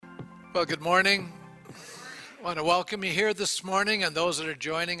Well, good morning. I want to welcome you here this morning, and those that are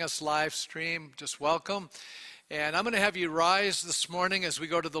joining us live stream, just welcome. And I'm going to have you rise this morning as we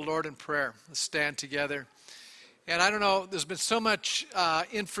go to the Lord in prayer. Let's stand together. And I don't know, there's been so much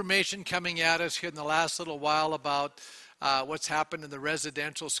information coming at us here in the last little while about what's happened in the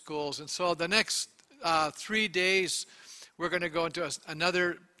residential schools. And so the next 3 days, we're going to go into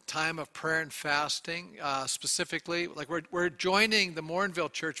another time of prayer and fasting, specifically. Like we're joining the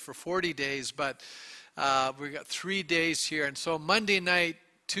Morinville Church for 40 days, but we've got 3 days here. And so Monday night,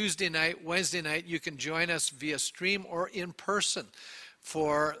 Tuesday night, Wednesday night, you can join us via stream or in person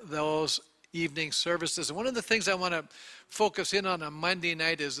for those evening services. And one of the things I want to focus in on Monday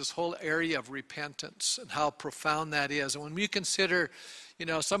night is this whole area of repentance and how profound that is. And when we consider,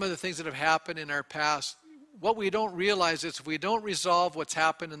 some of the things that have happened in our past, what we don't realize is if we don't resolve what's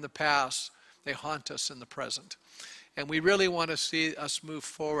happened in the past, they haunt us in the present. And we really want to see us move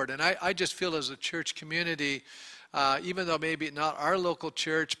forward. And I just feel as a church community, even though maybe not our local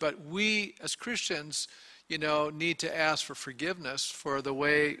church, but we as Christians, need to ask for forgiveness for the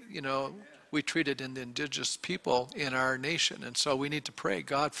way, we treated the indigenous people in our nation. And so we need to pray,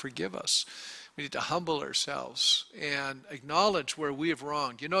 God, forgive us. We need to humble ourselves and acknowledge where we have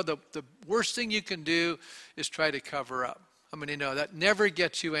wronged. The worst thing you can do is try to cover up. How many know that never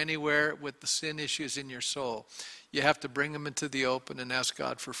gets you anywhere with the sin issues in your soul? You have to bring them into the open and ask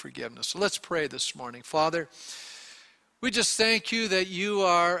God for forgiveness. So let's pray this morning. Father, we just thank you that you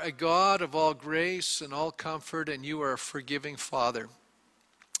are a God of all grace and all comfort, and you are a forgiving Father.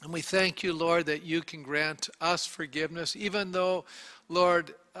 And we thank you, Lord, that you can grant us forgiveness, even though,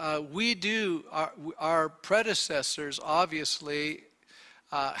 Lord, our predecessors obviously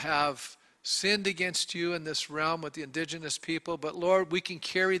have sinned against you in this realm with the indigenous people. But Lord, we can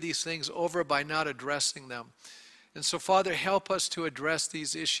carry these things over by not addressing them. And so, Father, help us to address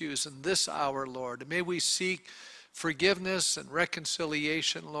these issues in this hour, Lord. And may we seek forgiveness and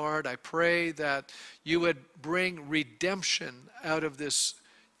reconciliation, Lord. I pray that you would bring redemption out of this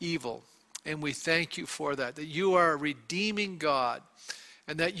evil. And we thank you for that you are a redeeming God,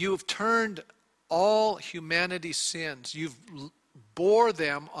 and that you have turned all humanity's sins. You've bore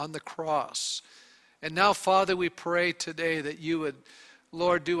them on the cross. And now, Father, we pray today that you would,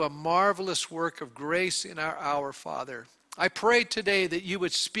 Lord, do a marvelous work of grace in our hour, Father. I pray today that you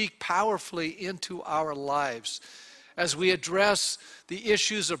would speak powerfully into our lives as we address the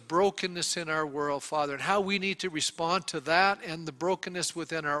issues of brokenness in our world, Father, and how we need to respond to that and the brokenness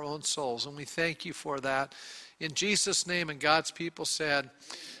within our own souls. And we thank you for that. In Jesus' name, and God's people said,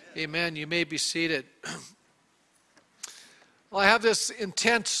 amen. You may be seated. Well, I have this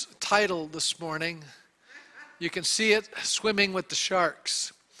intense title this morning. You can see it, Swimming with the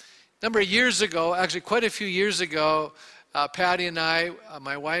Sharks. A number of years ago, actually quite a few years ago, Patty and I,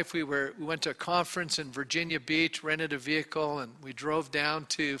 my wife, we went to a conference in Virginia Beach, rented a vehicle, and we drove down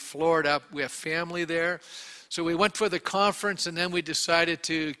to Florida. We have family there. So we went for the conference, and then we decided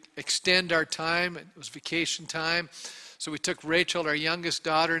to extend our time. It was vacation time. So we took Rachel, our youngest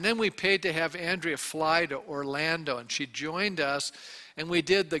daughter, and then we paid to have Andrea fly to Orlando, and she joined us. And we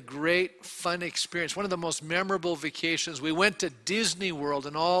did the great fun experience, one of the most memorable vacations. We went to Disney World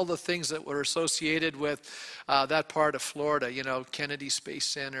and all the things that were associated with that part of Florida, Kennedy Space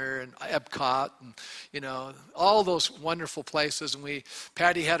Center and Epcot and, all those wonderful places. And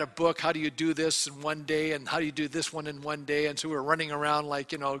Patty had a book, how do you do this in one day and how do you do this one in one day? And so we were running around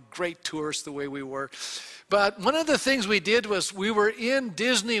like, great tourists the way we were. But one of the things we did was we were in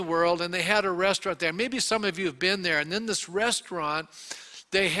Disney World and they had a restaurant there. Maybe some of you have been there. And then this restaurant,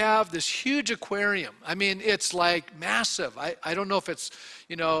 they have this huge aquarium. I mean, it's like massive. I don't know if it's,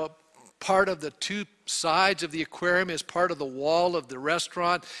 part of the two sides of the aquarium is part of the wall of the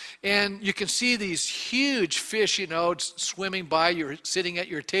restaurant. And you can see these huge fish, swimming by. You're sitting at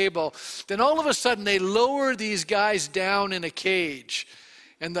your table. Then all of a sudden they lower these guys down in a cage.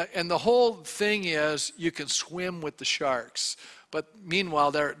 And the whole thing is you can swim with the sharks. But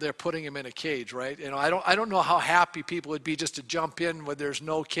meanwhile, they're putting them in a cage, right? I don't know how happy people would be just to jump in when there's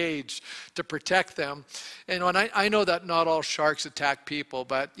no cage to protect them. And I know that not all sharks attack people,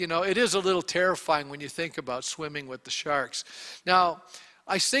 but it is a little terrifying when you think about swimming with the sharks. Now,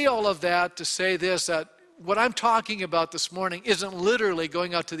 I say all of that to say this, that what I'm talking about this morning isn't literally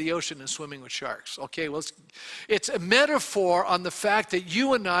going out to the ocean and swimming with sharks. Okay, well, it's a metaphor on the fact that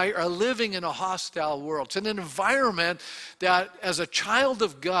you and I are living in a hostile world. It's an environment that, as a child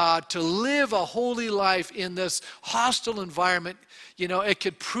of God, to live a holy life in this hostile environment, it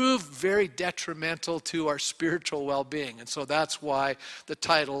could prove very detrimental to our spiritual well-being. And so that's why the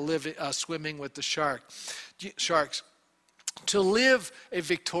title, Swimming with the Sharks. to live a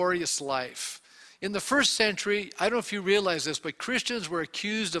victorious life. In the first century, I don't know if you realize this, but Christians were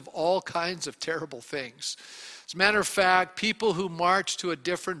accused of all kinds of terrible things. As a matter of fact, people who march to a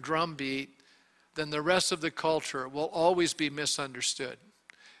different drumbeat than the rest of the culture will always be misunderstood.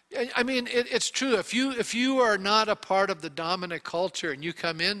 I mean, it's true. If you are not a part of the dominant culture and you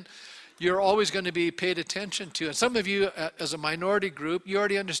come in, you're always going to be paid attention to. And some of you, as a minority group, you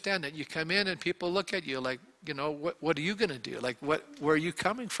already understand that. You come in and people look at you like, what are you going to do? Like, where are you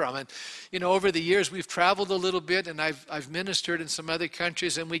coming from? And, over the years, we've traveled a little bit, and I've ministered in some other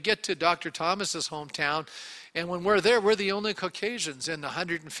countries, and we get to Dr. Thomas's hometown, and when we're there, we're the only Caucasians in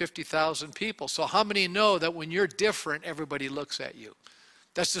 150,000 people. So how many know that when you're different, everybody looks at you?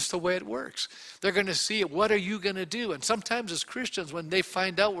 That's just the way it works. They're going to see, what are you going to do? And sometimes as Christians, when they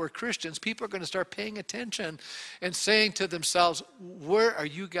find out we're Christians, people are going to start paying attention and saying to themselves, where are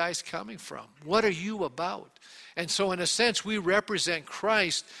you guys coming from? What are you about? And so in a sense, we represent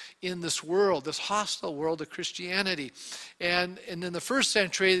Christ in this world, this hostile world of Christianity. And in the first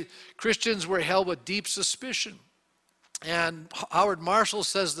century, Christians were held with deep suspicion. And Howard Marshall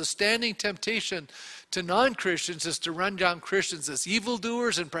says the standing temptation to non-Christians is to run down Christians as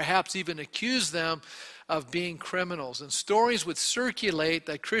evildoers and perhaps even accuse them of being criminals. And stories would circulate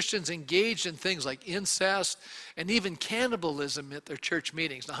that Christians engaged in things like incest and even cannibalism at their church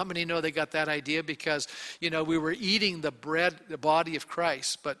meetings. Now, how many know they got that idea? Because, we were eating the bread, the body of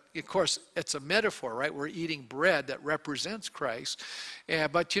Christ. But, of course, it's a metaphor, right? We're eating bread that represents Christ.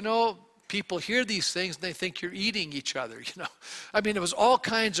 But, people hear these things and they think you're eating each other, I mean, it was all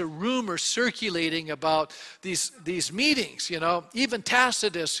kinds of rumors circulating about these meetings, Even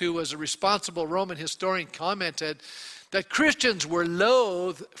Tacitus, who was a responsible Roman historian, commented that Christians were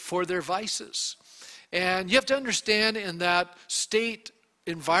loath for their vices. And you have to understand, in that state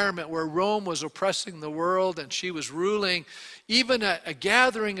environment where Rome was oppressing the world and she was ruling, even a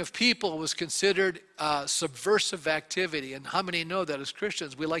gathering of people was considered subversive activity. And how many know that as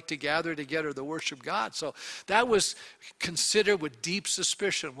Christians we like to gather together to worship God? So that was considered with deep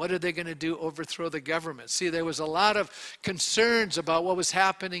suspicion. What are they going to do? Overthrow the government? See, there was a lot of concerns about what was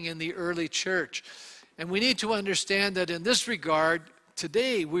happening in the early church. And we need to understand that in this regard,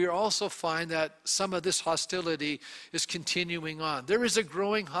 today, we also find that some of this hostility is continuing on. There is a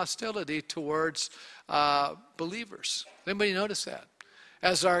growing hostility towards believers. Anybody notice that?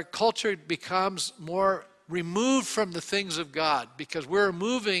 As our culture becomes more removed from the things of God, because we're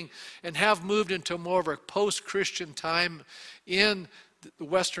moving and have moved into more of a post-Christian time in the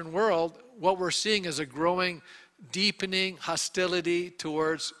Western world, what we're seeing is a growing, deepening hostility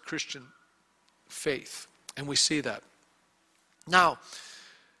towards Christian faith. And we see that. Now,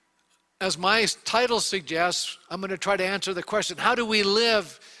 as my title suggests, I'm going to try to answer the question, how do we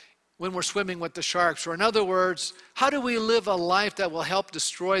live when we're swimming with the sharks? Or in other words, how do we live a life that will help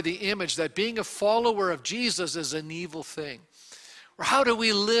destroy the image that being a follower of Jesus is an evil thing? Or how do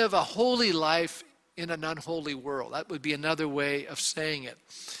we live a holy life in an unholy world? That would be another way of saying it.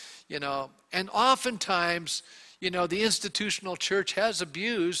 And oftentimes, the institutional church has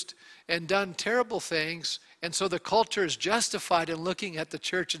abused and done terrible things. And so the culture is justified in looking at the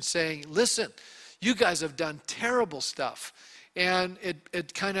church and saying, listen, you guys have done terrible stuff. And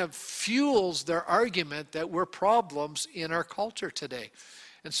it kind of fuels their argument that we're problems in our culture today.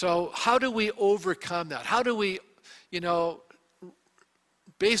 And so how do we overcome that? How do we,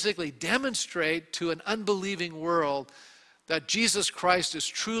 basically demonstrate to an unbelieving world that Jesus Christ is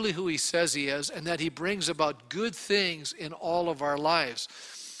truly who he says he is and that he brings about good things in all of our lives?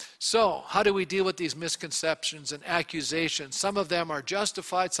 So, how do we deal with these misconceptions and accusations? Some of them are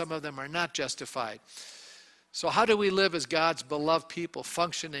justified, some of them are not justified. So how do we live as God's beloved people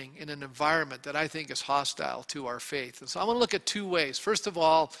functioning in an environment that I think is hostile to our faith? And so I want to look at two ways. First of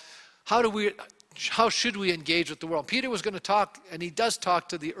all, how should we engage with the world? Peter was going to talk, and he does talk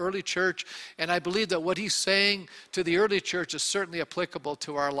to the early church, and I believe that what he's saying to the early church is certainly applicable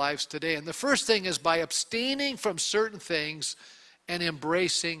to our lives today. And the first thing is by abstaining from certain things and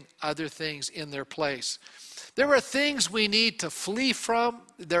embracing other things in their place. There are things we need to flee from.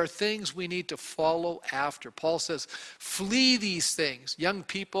 There are things we need to follow after. Paul says, flee these things. Young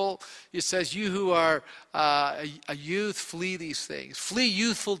people, he says, you who are a youth, flee these things. Flee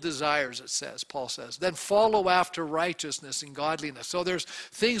youthful desires, it says, Paul says. Then follow after righteousness and godliness. So there's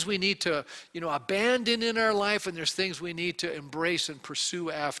things we need to, abandon in our life, and there's things we need to embrace and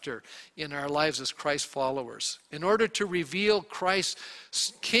pursue after in our lives as Christ followers. In order to reveal Christ's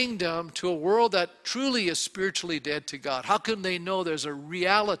kingdom to a world that truly is spiritually dead to God? How can they know there's a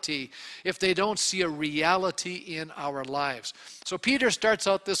reality if they don't see a reality in our lives? So Peter starts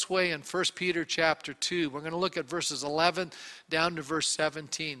out this way in 1 Peter chapter 2. We're going to look at verses 11 down to verse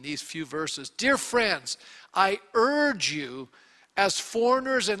 17, these few verses. Dear friends, I urge you as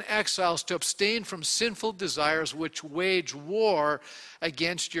foreigners and exiles to abstain from sinful desires which wage war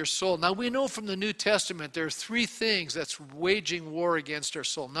against your soul. Now we know from the New Testament there are three things that's waging war against our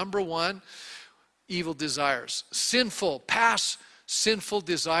soul. Number one, evil desires. Past sinful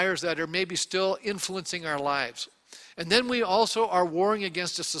desires that are maybe still influencing our lives. And then we also are warring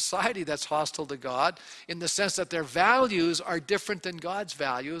against a society that's hostile to God in the sense that their values are different than God's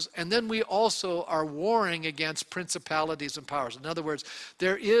values. And then we also are warring against principalities and powers. In other words,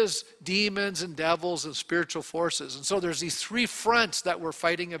 there is demons and devils and spiritual forces. And so there's these three fronts that we're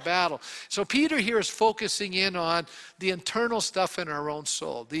fighting a battle. So Peter here is focusing in on the internal stuff in our own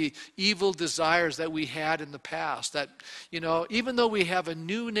soul, the evil desires that we had in the past. That, even though we have a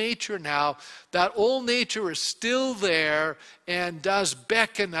new nature now, that old nature is still there and does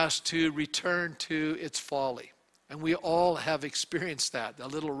beckon us to return to its folly. And we all have experienced that, a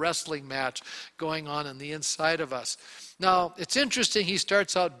little wrestling match going on the inside of us. Now, it's interesting, he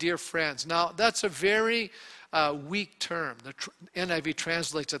starts out, dear friends. Now, that's a very weak term. The NIV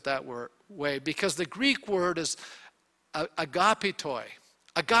translates it that way because the Greek word is agapetoi.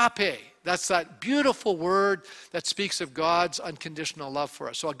 Agape, that's that beautiful word that speaks of God's unconditional love for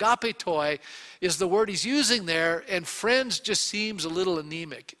us. So agapetoi is the word he's using there, and friends just seems a little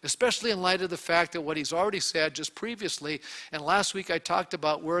anemic, especially in light of the fact that what he's already said just previously, and last week I talked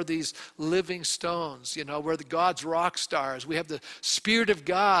about we're these living stones, we're the God's rock stars. We have the Spirit of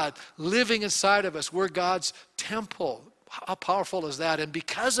God living inside of us. We're God's temple. How powerful is that? And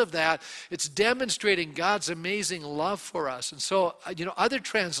because of that, it's demonstrating God's amazing love for us. And so, other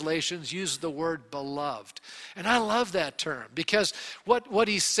translations use the word beloved. And I love that term because what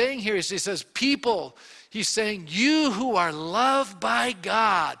he's saying here is he says, people, he's saying, you who are loved by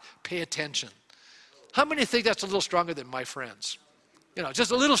God, pay attention. How many think that's a little stronger than my friends?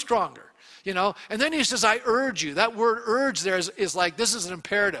 Just a little stronger. And then he says, I urge you. That word urge there is like, this is an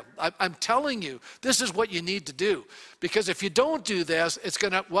imperative. I'm telling you, this is what you need to do. Because if you don't do this, it's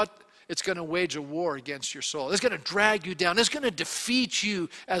going to wage a war against your soul. It's going to drag you down. It's going to defeat you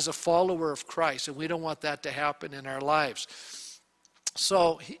as a follower of Christ. And we don't want that to happen in our lives.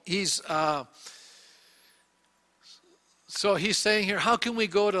 So he's saying here, how can we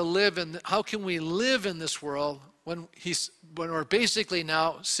live in this world when we're basically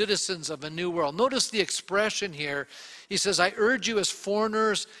now citizens of a new world? Notice the expression here. He says, I urge you as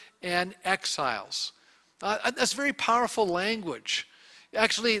foreigners and exiles. That's very powerful language.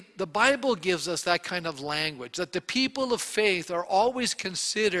 Actually, the Bible gives us that kind of language, that the people of faith are always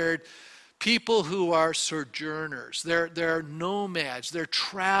considered people who are sojourners. They're nomads. They're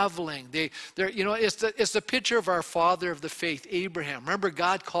traveling. It's the picture of our father of the faith, Abraham. Remember,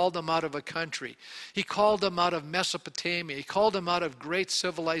 God called him out of a country. He called him out of Mesopotamia. He called him out of great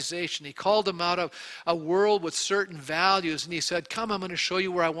civilization. He called him out of a world with certain values. And he said, come, I'm going to show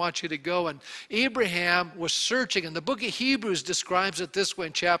you where I want you to go. And Abraham was searching. And the book of Hebrews describes it this way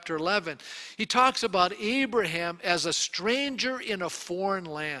in chapter 11. He talks about Abraham as a stranger in a foreign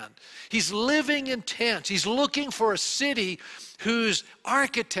land. He's living in tents. He's looking for a city whose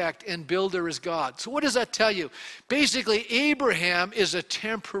architect and builder is God. So what does that tell you? Basically, Abraham is a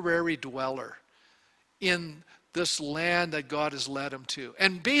temporary dweller in this land that God has led him to.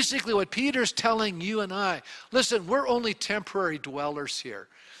 And basically what Peter's telling you and I, listen, we're only temporary dwellers here.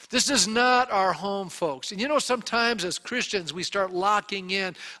 This is not our home, folks. And sometimes as Christians, we start locking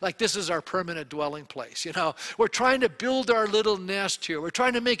in like this is our permanent dwelling place. We're trying to build our little nest here. We're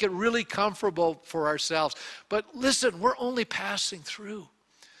trying to make it really comfortable for ourselves. But listen, we're only passing through.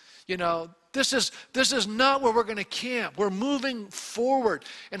 This is not where we're going to camp. We're moving forward.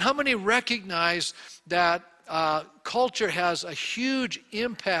 And how many recognize that culture has a huge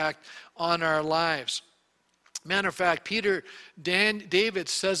impact on our lives? Matter of fact, David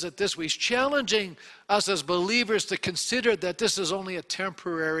says it this way. He's challenging us as believers to consider that this is only a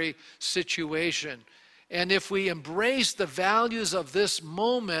temporary situation. And if we embrace the values of this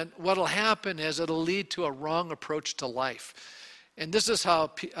moment, what will happen is it'll lead to a wrong approach to life. And this is how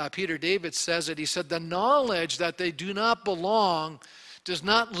David says it. He said, the knowledge that they do not belong does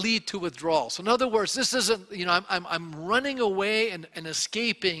not lead to withdrawal. So in other words, this isn't, I'm running away and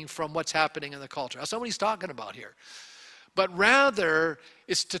escaping from what's happening in the culture. That's not what he's talking about here. but rather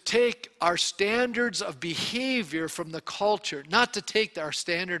it's to take our standards of behavior from the culture, not to take our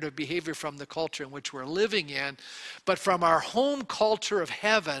standard of behavior from the culture in which we're living in, but from our home culture of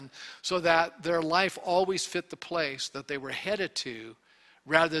heaven, so that their life always fit the place that they were headed to,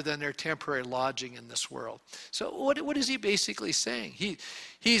 rather than their temporary lodging in this world. So what is he basically saying?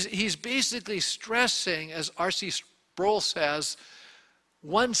 He's basically stressing, as R.C. Sproul says,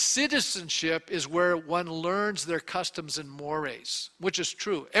 one's citizenship is where one learns their customs and mores, which is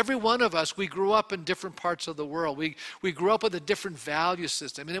true. Every one of us, we grew up in different parts of the world. We grew up with a different value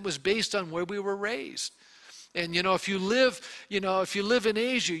system, and it was based on where we were raised. And if you live in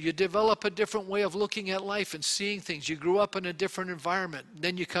Asia, you develop a different way of looking at life and seeing things. You grew up in a different environment.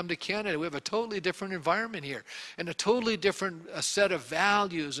 Then you come to Canada. We have a totally different environment here, and a totally different set of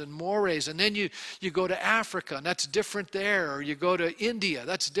values and mores. And then you go to Africa, and that's different there. Or you go to India,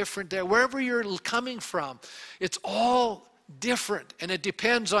 that's different there. Wherever you're coming from, it's all different, and it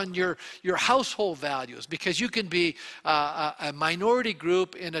depends on your household values, because you can be a minority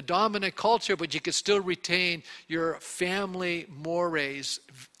group in a dominant culture, but you can still retain your family mores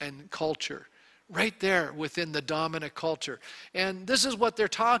and culture right there within the dominant culture. And this is what they're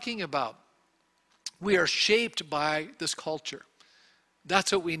talking about. We are shaped by this culture.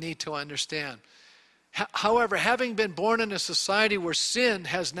 That's what we need to understand. However, having been born in a society where sin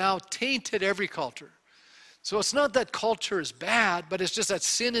has now tainted every culture, so it's not that culture is bad, but it's just that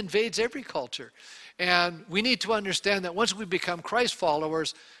sin invades every culture. And we need to understand that once we become Christ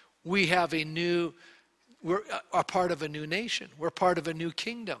followers, we're a part of a new nation. We're part of a new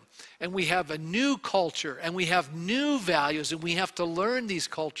kingdom. And we have a new culture, and we have new values, and we have to learn these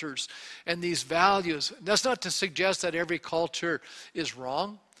cultures and these values. That's not to suggest that every culture is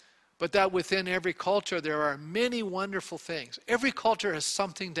wrong, but that within every culture there are many wonderful things. Every culture has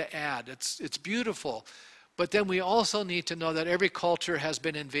something to add. It's beautiful. But then we also need to know that every culture has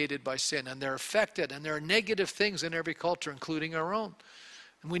been invaded by sin, and they're affected, and there are negative things in every culture, including our own.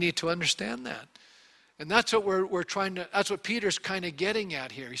 And we need to understand that. And that's what that's what Peter's kind of getting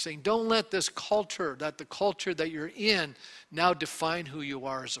at here. He's saying, don't let this culture, the culture that you're in, now define who you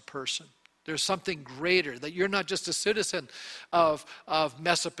are as a person. There's something greater, that you're not just a citizen of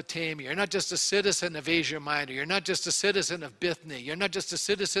Mesopotamia. You're not just a citizen of Asia Minor. You're not just a citizen of Bithynia. You're not just a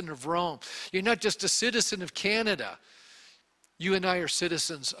citizen of Rome. You're not just a citizen of Canada. You and I are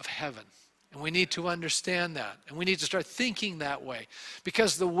citizens of heaven. And we need to understand that. And we need to start thinking that way.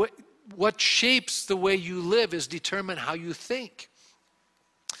 Because what shapes the way you live is determined how you think.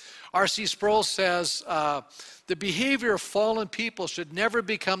 R.C. Sproul says, the behavior of fallen people should never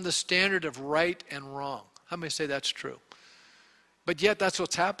become the standard of right and wrong. How many say that's true? But yet that's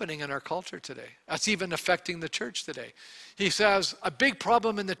what's happening in our culture today. That's even affecting the church today. He says a big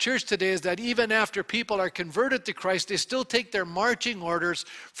problem in the church today is that even after people are converted to Christ, they still take their marching orders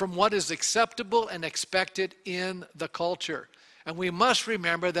from what is acceptable and expected in the culture. And we must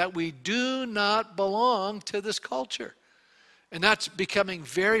remember that we do not belong to this culture. And that's becoming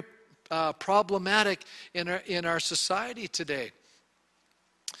very problematic in our society today.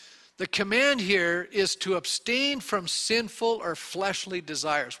 The command here is to abstain from sinful or fleshly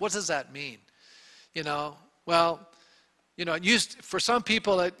desires. What does that mean? For some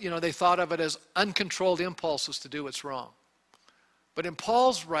people, they thought of it as uncontrolled impulses to do what's wrong. But in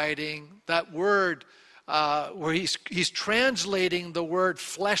Paul's writing, that word, where he's translating the word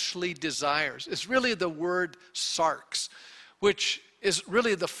fleshly desires, it's really the word sarx, which is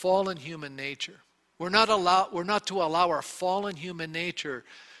really the fallen human nature. We're not to allow our fallen human nature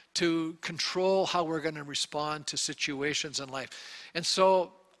to control how we're going to respond to situations in life. And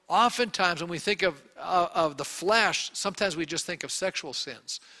so oftentimes when we think of the flesh, sometimes we just think of sexual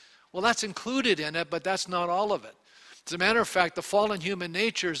sins. Well, that's included in it, but that's not all of it. As a matter of fact, the fallen human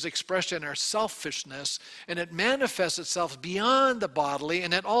nature is expressed in our selfishness, and it manifests itself beyond the bodily,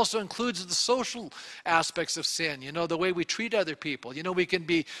 and it also includes the social aspects of sin. The way we treat other people. We can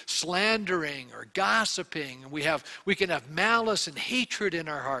be slandering or gossiping. We can have malice and hatred in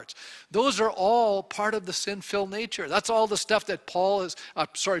our hearts. Those are all part of the sin-filled nature. That's all the stuff that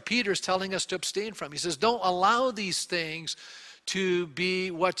Peter's telling us to abstain from. He says, don't allow these things to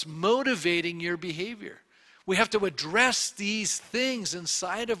be what's motivating your behavior. We have to address these things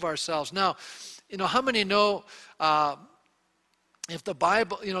inside of ourselves. Now, how many know if the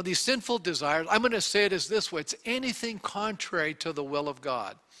Bible, these sinful desires, I'm going to say it as this way, it's anything contrary to the will of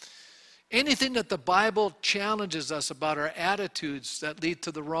God. Anything that the Bible challenges us about our attitudes that lead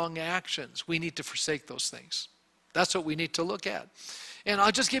to the wrong actions, we need to forsake those things. That's what we need to look at. And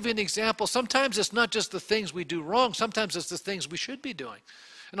I'll just give you an example. Sometimes it's not just the things we do wrong. Sometimes it's the things we should be doing.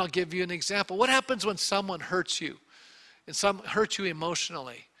 And I'll give you an example. What happens when someone hurts you? and some hurt you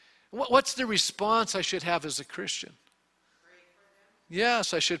emotionally. What's the response I should have as a Christian?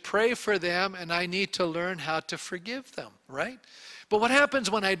 Yes, I should pray for them, and I need to learn how to forgive them, right? But what happens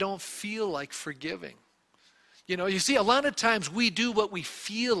when I don't feel like forgiving? You see, a lot of times we do what we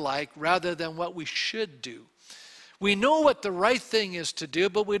feel like rather than what we should do. We know what the right thing is to do,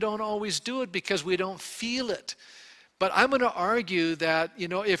 but we don't always do it because we don't feel it. But I'm going to argue that,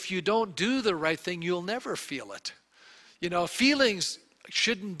 if you don't do the right thing, you'll never feel it. Feelings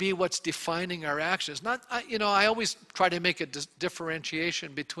shouldn't be what's defining our actions. I always try to make a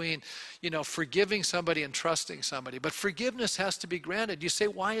differentiation between, forgiving somebody and trusting somebody. But forgiveness has to be granted. You say,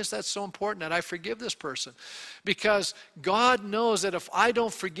 why is that so important that I forgive this person? Because God knows that if I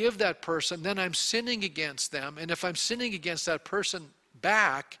don't forgive that person, then I'm sinning against them. And if I'm sinning against that person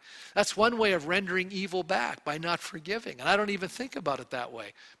back, that's one way of rendering evil back, by not forgiving. And I don't even think about it that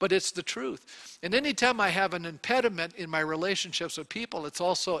way, but it's the truth. And anytime I have an impediment in my relationships with people, it's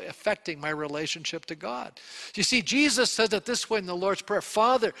also affecting my relationship to God. You see, Jesus says it this way in the Lord's Prayer.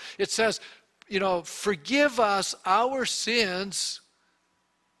 Father, it says, forgive us our sins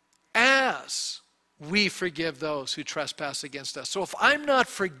as we forgive those who trespass against us. So if I'm not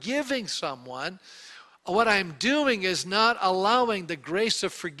forgiving someone, what I'm doing is not allowing the grace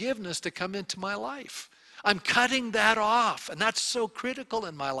of forgiveness to come into my life. I'm cutting that off, and that's so critical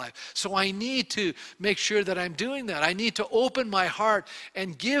in my life. So I need to make sure that I'm doing that. I need to open my heart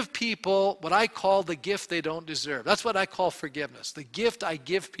and give people what I call the gift they don't deserve. That's what I call forgiveness. The gift I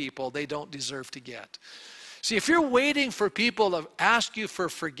give people they don't deserve to get. See, if you're waiting for people to ask you for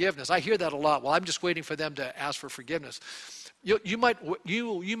forgiveness, I hear that a lot. Well, I'm just waiting for them to ask for forgiveness. You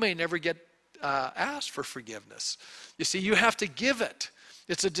may never get ask for forgiveness. You see, you have to give it.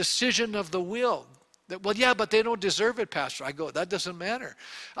 It's a decision of the will. Well, yeah, but they don't deserve it, Pastor. I go, that doesn't matter.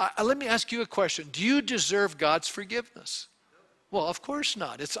 Let me ask you a question. Do you deserve God's forgiveness? Well, of course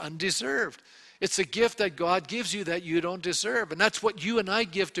not. It's undeserved. It's a gift that God gives you that you don't deserve. And that's what you and I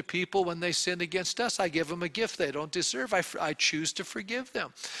give to people when they sin against us. I give them a gift they don't deserve. I choose to forgive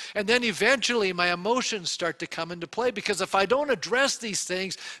them. And then eventually my emotions start to come into play, because if I don't address these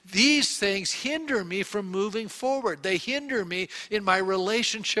things hinder me from moving forward. They hinder me in my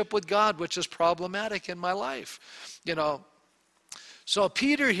relationship with God, which is problematic in my life. So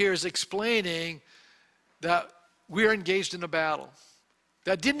Peter here is explaining that we're engaged in a battle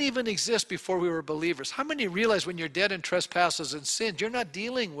that didn't even exist before we were believers. How many realize when you're dead in trespasses and sins, you're not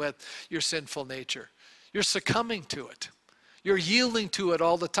dealing with your sinful nature? You're succumbing to it. You're yielding to it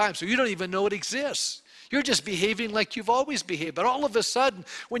all the time, so you don't even know it exists. You're just behaving like you've always behaved. But all of a sudden,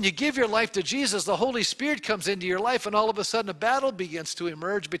 when you give your life to Jesus, the Holy Spirit comes into your life, and all of a sudden a battle begins to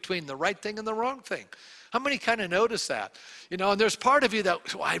emerge between the right thing and the wrong thing. How many kind of notice that? And there's part of you that,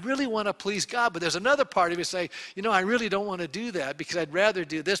 I really want to please God, but there's another part of you say, I really don't want to do that because I'd rather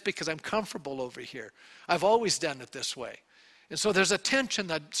do this because I'm comfortable over here. I've always done it this way. And so there's a tension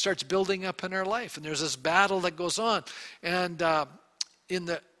that starts building up in our life, and there's this battle that goes on. And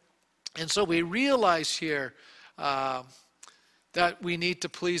so we realize here that we need to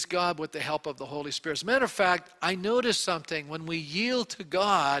please God with the help of the Holy Spirit. As a matter of fact, I noticed something. When we yield to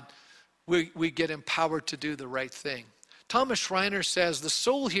God, we get empowered to do the right thing. Thomas Schreiner says the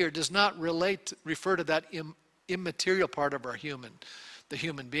soul here does not refer to that immaterial part of the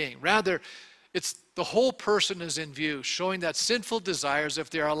human being. Rather, it's the whole person is in view, showing that sinful desires, if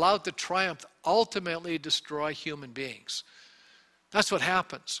they're allowed to triumph, ultimately destroy human beings. That's what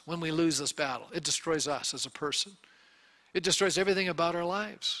happens when we lose this battle. It destroys us as a person. It destroys everything about our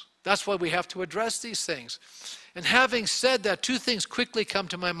lives. That's why we have to address these things. And having said that, two things quickly come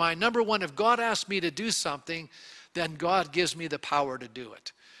to my mind. Number one, if God asks me to do something, then God gives me the power to do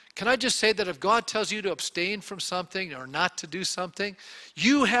it. Can I just say that if God tells you to abstain from something or not to do something,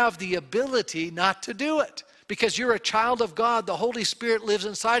 you have the ability not to do it. Because you're a child of God, the Holy Spirit lives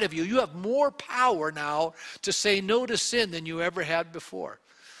inside of you. You have more power now to say no to sin than you ever had before.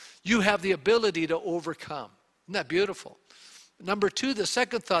 You have the ability to overcome. Isn't that beautiful? Number two, the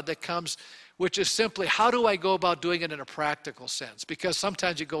second thought that comes, which is simply, how do I go about doing it in a practical sense? Because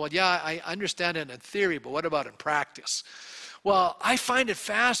sometimes you go, well, yeah, I understand it in theory, but what about in practice? Well, I find it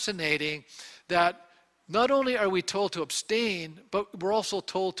fascinating that not only are we told to abstain, but we're also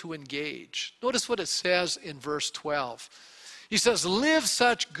told to engage. Notice what it says in verse 12. He says, live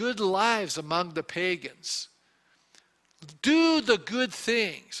such good lives among the pagans. Do the good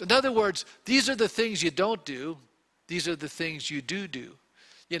things. In other words, these are the things you don't do. These are the things you do.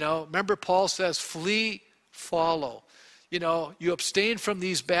 Remember Paul says, flee, follow. You abstain from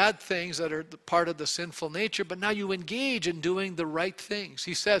these bad things that are part of the sinful nature, but now you engage in doing the right things.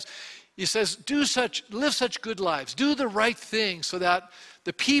 He says, He says, live such good lives. Do the right thing so that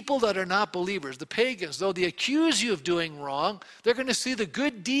the people that are not believers, the pagans, though they accuse you of doing wrong, they're going to see the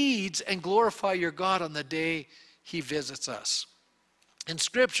good deeds and glorify your God on the day he visits us. In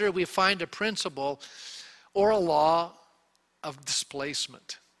Scripture, we find a principle or a law of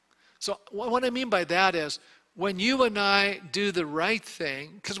displacement. So what I mean by that is, when you and I do the right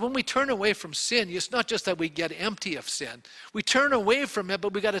thing, because when we turn away from sin, it's not just that we get empty of sin. We turn away from it,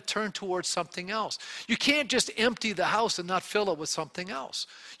 but we got to turn towards something else. You can't just empty the house and not fill it with something else.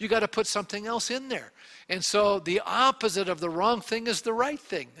 You got to put something else in there. And so the opposite of the wrong thing is the right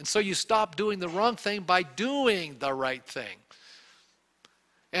thing. And so you stop doing the wrong thing by doing the right thing.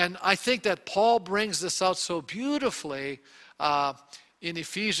 And I think that Paul brings this out so beautifully in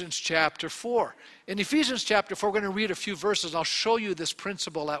Ephesians chapter 4. In Ephesians chapter 4, we're going to read a few verses. I'll show you this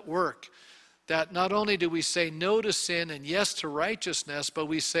principle at work. That not only do we say no to sin and yes to righteousness, but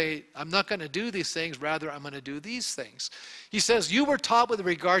we say, I'm not going to do these things, rather I'm going to do these things. He says, you were taught with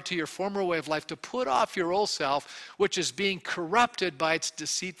regard to your former way of life to put off your old self, which is being corrupted by its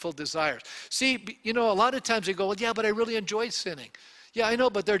deceitful desires. See, a lot of times they go, well, yeah, but I really enjoyed sinning. Yeah, I know,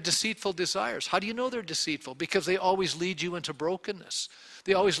 but they're deceitful desires. How do you know they're deceitful? Because they always lead you into brokenness.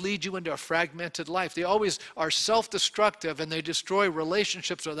 They always lead you into a fragmented life. They always are self-destructive, and they destroy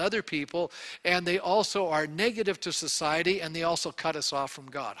relationships with other people, and they also are negative to society, and they also cut us off from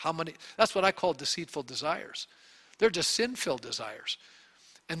God. That's what I call deceitful desires. They're just sin-filled desires.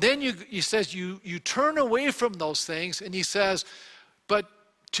 And then he says you turn away from those things, and he says, but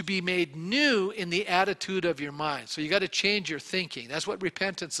to be made new in the attitude of your mind. So you got to change your thinking. That's what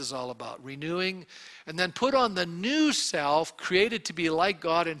repentance is all about, renewing. And then put on the new self, created to be like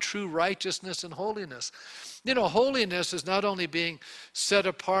God in true righteousness and holiness. Holiness is not only being set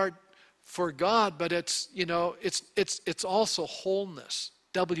apart for God, but it's also wholeness.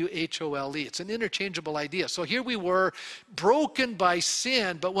 W-H-O-L-E. It's an interchangeable idea. So here we were, broken by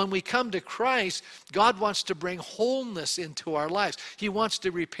sin, but when we come to Christ, God wants to bring wholeness into our lives. He wants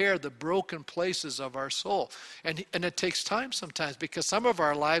to repair the broken places of our soul. And it takes time sometimes, because some of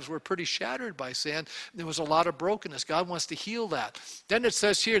our lives were pretty shattered by sin. There was a lot of brokenness. God wants to heal that. Then it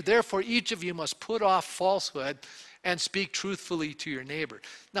says here, therefore each of you must put off falsehood and speak truthfully to your neighbor.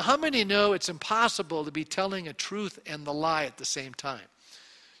 Now, how many know it's impossible to be telling a truth and the lie at the same time?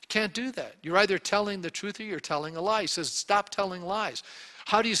 Can't do that. You're either telling the truth or you're telling a lie. He says, stop telling lies.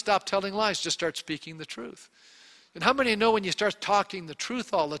 How do you stop telling lies? Just start speaking the truth. And how many know when you start talking the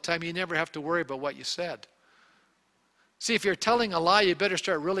truth all the time, you never have to worry about what you said? See, if you're telling a lie, you better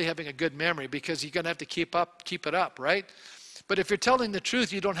start really having a good memory, because you're going to have to keep it up, right? But if you're telling the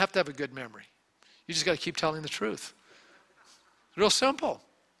truth, you don't have to have a good memory. You just got to keep telling the truth. Real simple,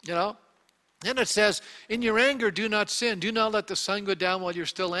 Then it says, in your anger, do not sin. Do not let the sun go down while you're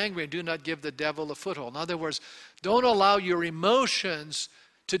still angry, and do not give the devil a foothold. In other words, don't allow your emotions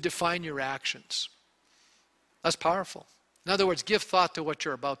to define your actions. That's powerful. In other words, give thought to what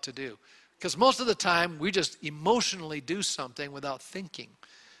you're about to do. Because most of the time, we just emotionally do something without thinking.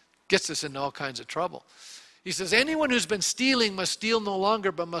 Gets us into all kinds of trouble. He says, anyone who's been stealing must steal no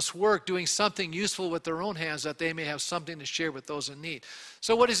longer, but must work, doing something useful with their own hands, that they may have something to share with those in need.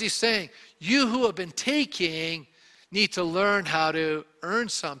 So what is he saying? You who have been taking need to learn how to earn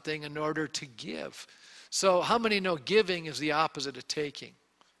something in order to give. So how many know giving is the opposite of taking?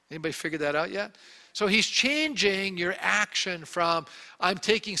 Anybody figured that out yet? So he's changing your action from, I'm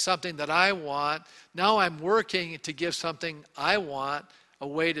taking something that I want, now I'm working to give something I want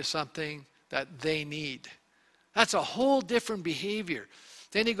away to something that they need. That's a whole different behavior.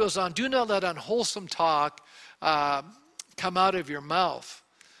 Then he goes on, do not let unwholesome talk come out of your mouth,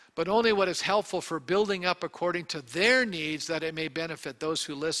 but only what is helpful for building up according to their needs, that it may benefit those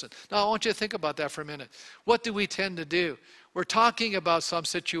who listen. Now, I want you to think about that for a minute. What do we tend to do? We're talking about some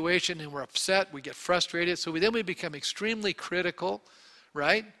situation and we're upset, we get frustrated, so then we become extremely critical,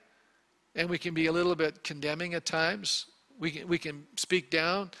 right? And we can be a little bit condemning at times. We can speak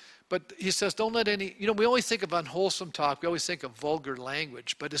down. But he says, don't let any, we always think of unwholesome talk. We always think of vulgar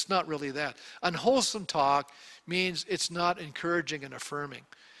language, but it's not really that. Unwholesome talk means it's not encouraging and affirming.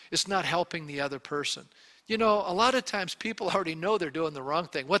 It's not helping the other person. A lot of times people already know they're doing the wrong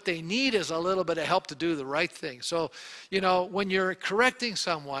thing. What they need is a little bit of help to do the right thing. So, when you're correcting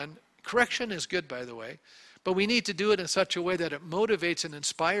someone, correction is good, by the way, but we need to do it in such a way that it motivates and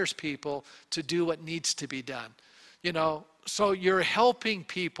inspires people to do what needs to be done. So you're helping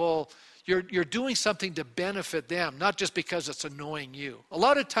people, you're doing something to benefit them, not just because it's annoying you. A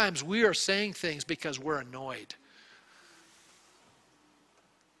lot of times we are saying things because we're annoyed.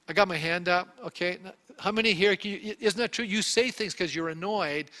 I got my hand up, okay? How many here, isn't that true? You say things because you're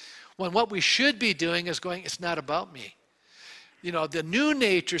annoyed. When what we should be doing is going, it's not about me. You know, the new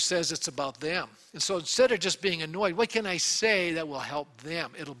nature says it's about them. And so instead of just being annoyed, what can I say that will help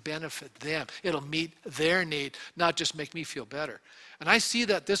them? It'll benefit them. It'll meet their need, not just make me feel better. And I see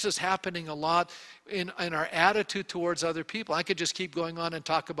that this is happening a lot in our attitude towards other people. I could just keep going on and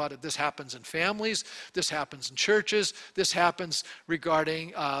talk about it. This happens in families. This happens in churches. This happens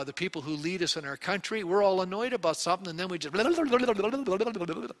regarding the people who lead us in our country. We're all annoyed about something, and then we just,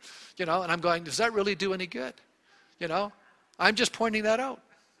 you know, and I'm going, does that really do any good? You know? I'm just pointing that out.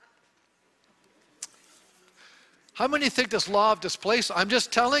 How many think this law of displacement? I'm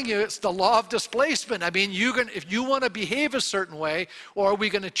just telling you, it's the law of displacement. I mean, if you want to behave a certain way, or are we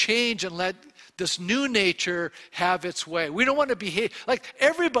going to change and let this new nature have its way? We don't want to behave, like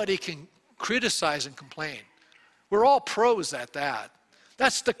everybody can criticize and complain. We're all pros at that.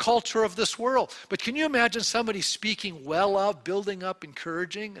 That's the culture of this world. But can you imagine somebody speaking well of, building up,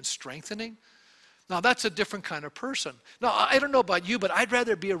 encouraging, and strengthening? Now, that's a different kind of person. Now, I don't know about you, but I'd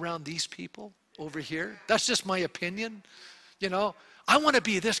rather be around these people over here. That's just my opinion. You know, I want to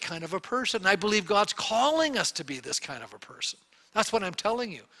be this kind of a person. I believe God's calling us to be this kind of a person. That's what I'm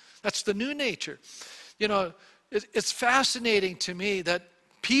telling you. That's the new nature. You know, it's fascinating to me that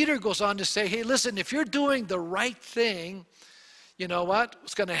Peter goes on to say, hey, listen, if you're doing the right thing, you know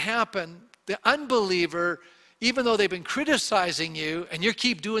what's going to happen? The unbeliever, even though they've been criticizing you and you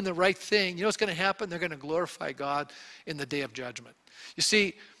keep doing the right thing, you know what's going to happen? They're going to glorify God in the day of judgment. You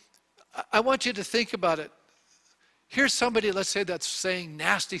see, I want you to think about it. Here's somebody, let's say, that's saying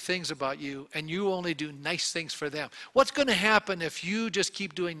nasty things about you and you only do nice things for them. What's going to happen if you just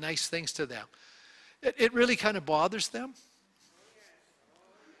keep doing nice things to them? It really kind of bothers them.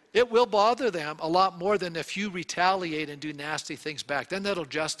 It will bother them a lot more than if you retaliate and do nasty things back. Then that'll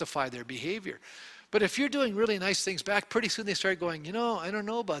justify their behavior. But if you're doing really nice things back, pretty soon they start going, you know, I don't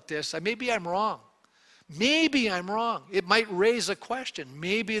know about this. Maybe I'm wrong. Maybe I'm wrong. It might raise a question.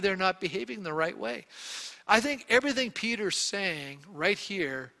 Maybe they're not behaving the right way. I think everything Peter's saying right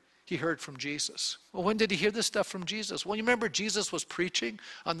here, he heard from Jesus. Well, when did he hear this stuff from Jesus? Well, you remember Jesus was preaching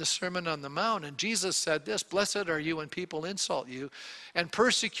on the Sermon on the Mount, and Jesus said this, blessed are you when people insult you and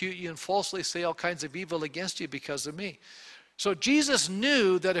persecute you and falsely say all kinds of evil against you because of me. So Jesus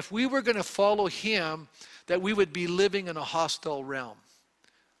knew that if we were going to follow him, that we would be living in a hostile realm.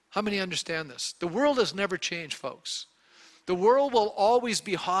 How many understand this? The world has never changed, folks. The world will always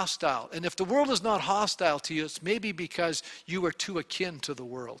be hostile. And if the world is not hostile to you, it's maybe because you are too akin to the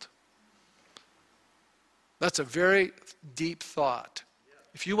world. That's a very deep thought.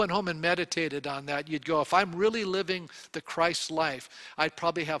 If you went home and meditated on that, you'd go, if I'm really living the Christ life, I'd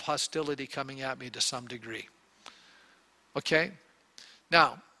probably have hostility coming at me to some degree. Okay?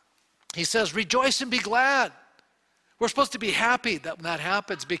 Now, he says, rejoice and be glad. We're supposed to be happy that when that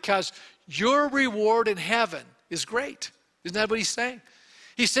happens because your reward in heaven is great. Isn't that what he's saying?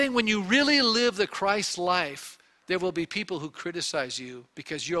 He's saying when you really live the Christ life, there will be people who criticize you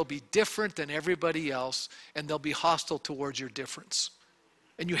because you'll be different than everybody else and they'll be hostile towards your difference.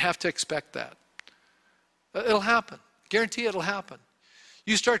 And you have to expect that. It'll happen. Guarantee it'll happen.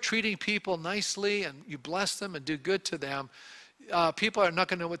 You start treating people nicely and you bless them and do good to them, people are not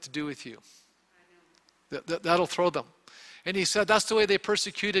going to know what to do with you. That'll throw them. And he said, that's the way they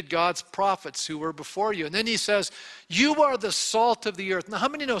persecuted God's prophets who were before you. And then he says, you are the salt of the earth. Now, how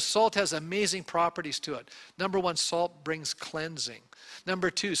many know salt has amazing properties to it? Number one, salt brings cleansing. Number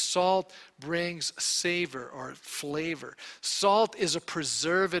two, salt brings savor or flavor. Salt is a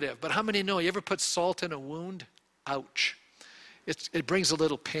preservative. But how many know you ever put salt in a wound? Ouch. It brings a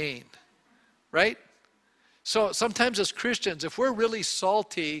little pain, right? So sometimes as Christians, if we're really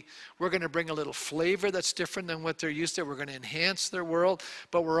salty, we're going to bring a little flavor that's different than what they're used to. We're going to enhance their world,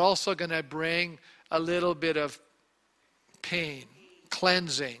 but we're also going to bring a little bit of pain,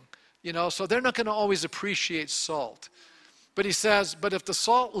 cleansing, you know, so they're not going to always appreciate salt. But he says, but if the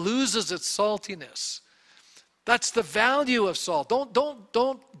salt loses its saltiness, that's the value of salt.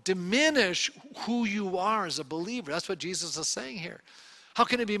 Don't diminish who you are as a believer. That's what Jesus is saying here. How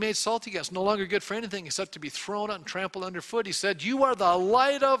can it be made salty again? It's no longer good for anything except to be thrown out and trampled underfoot. He said, you are the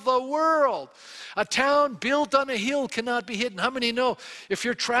light of the world. A town built on a hill cannot be hidden. How many know if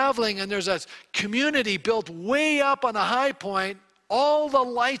you're traveling and there's a community built way up on a high point, all the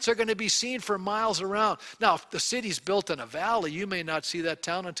lights are going to be seen for miles around. Now, if the city's built in a valley, you may not see that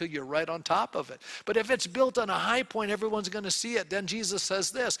town until you're right on top of it. But if it's built on a high point, everyone's going to see it. Then Jesus says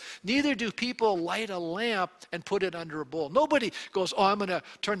this, neither do people light a lamp and put it under a bowl. Nobody goes, oh, I'm going to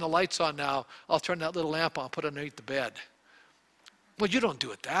turn the lights on now. I'll turn that little lamp on, put it underneath the bed. Well, you don't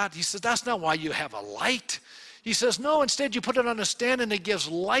do it that. He says, that's not why you have a light. He says, no, instead you put it on a stand and it gives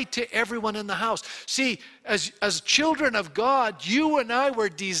light to everyone in the house. See, as children of God, you and I were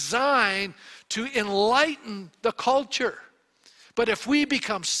designed to enlighten the culture. But if we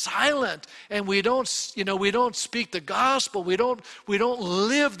become silent and we don't speak the gospel, we don't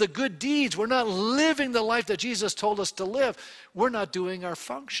live the good deeds, we're not living the life that Jesus told us to live, we're not doing our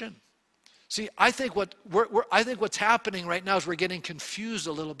function. See, I think what's happening right now is we're getting confused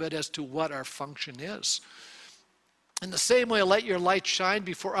a little bit as to what our function is. In the same way, let your light shine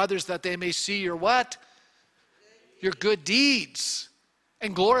before others that they may see your what? Your good deeds.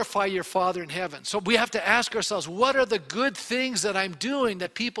 And glorify your Father in heaven. So we have to ask ourselves, what are the good things that I'm doing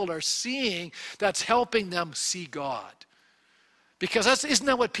that people are seeing that's helping them see God? Because isn't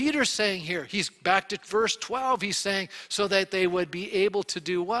that what Peter's saying here? He's back to verse 12. He's saying, so that they would be able to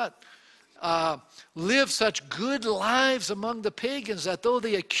do what? Live such good lives among the pagans that though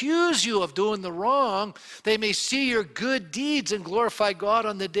they accuse you of doing the wrong, they may see your good deeds and glorify God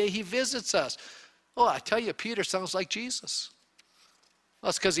on the day he visits us. Oh, I tell you, Peter sounds like Jesus. Well,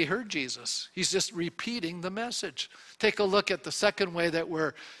 that's because he heard Jesus. He's just repeating the message. Take a look at the second way that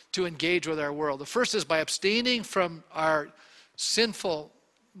we're to engage with our world. The first is by abstaining from our sinful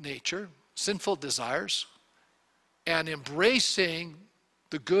nature, sinful desires, and embracing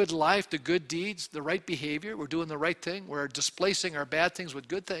the good life, the good deeds, the right behavior. We're doing the right thing. We're displacing our bad things with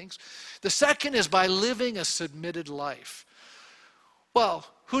good things. The second is by living a submitted life. Well,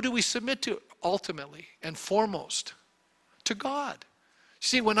 who do we submit to ultimately and foremost? To God.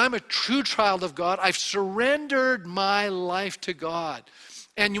 See, when I'm a true child of God, I've surrendered my life to God.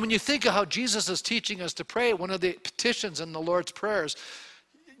 And when you think of how Jesus is teaching us to pray, one of the petitions in the Lord's prayers,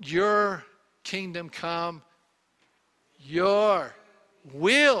 your kingdom come, your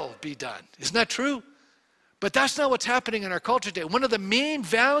will be done. Isn't that true? But that's not what's happening in our culture today. One of the main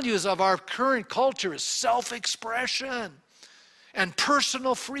values of our current culture is self-expression and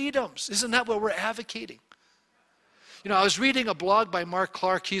personal freedoms. Isn't that what we're advocating? You know, I was reading a blog by Mark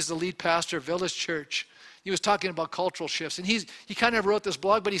Clark. He's the lead pastor of Village Church. He was talking about cultural shifts. And he kind of wrote this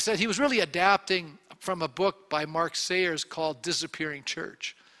blog, but he said he was really adapting from a book by Mark Sayers called Disappearing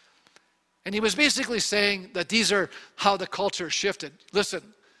Church. And he was basically saying that these are how the culture shifted. Listen,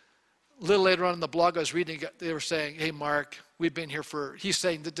 a little later on in the blog I was reading, they were saying, hey, Mark, we've been here he's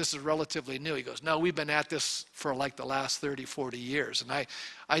saying that this is relatively new. He goes, no, we've been at this for like the last 30, 40 years. And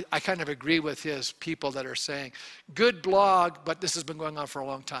I kind of agree with his people that are saying, good blog, but this has been going on for a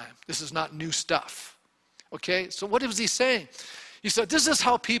long time. This is not new stuff. Okay, so what was he saying? He said, this is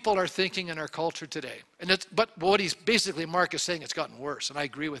how people are thinking in our culture today. But what Mark is saying, it's gotten worse, and I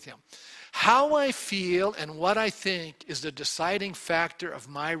agree with him. How I feel and what I think is the deciding factor of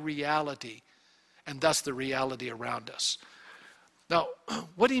my reality, and thus the reality around us. Now,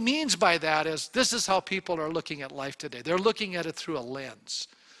 what he means by that is this is how people are looking at life today. They're looking at it through a lens.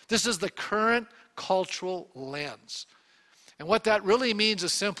 This is the current cultural lens. And what that really means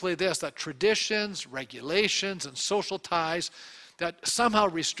is simply this, that traditions, regulations, and social ties that somehow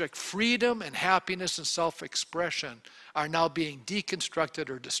restrict freedom and happiness and self-expression are now being deconstructed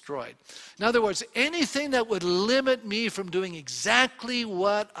or destroyed. In other words, anything that would limit me from doing exactly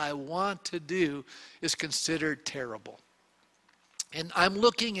what I want to do is considered terrible. And I'm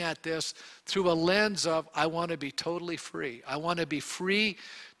looking at this through a lens of I want to be totally free. I want to be free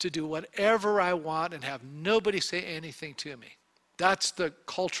to do whatever I want and have nobody say anything to me. That's the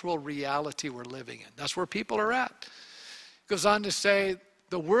cultural reality we're living in. That's where people are at. Goes on to say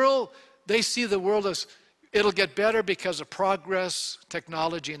the world, they see the world as it'll get better because of progress,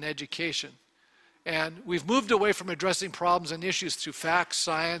 technology, and education. And we've moved away from addressing problems and issues through facts,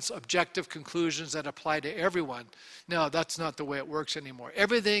 science, objective conclusions that apply to everyone. No, that's not the way it works anymore.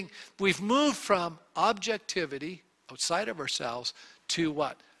 We've moved from objectivity outside of ourselves to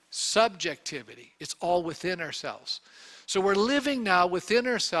what? Subjectivity. It's all within ourselves. So we're living now within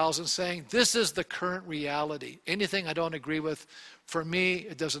ourselves and saying, this is the current reality. Anything I don't agree with, for me,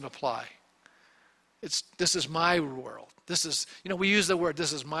 it doesn't apply. This is my world. This is, we use the word,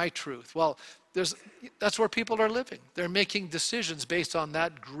 this is my truth. Well, that's where people are living. They're making decisions based on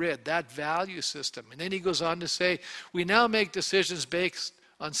that grid, that value system. And then he goes on to say, we now make decisions based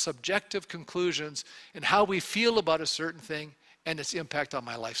on subjective conclusions and how we feel about a certain thing and its impact on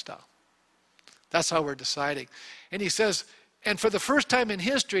my lifestyle. That's how we're deciding. And he says, and for the first time in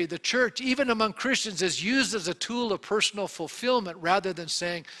history, the church, even among Christians, is used as a tool of personal fulfillment rather than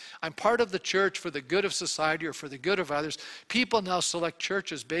saying, I'm part of the church for the good of society or for the good of others. People now select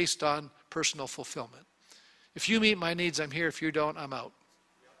churches based on personal fulfillment. If you meet my needs, I'm here. If you don't, I'm out.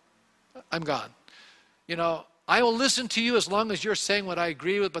 I'm gone. I will listen to you as long as you're saying what I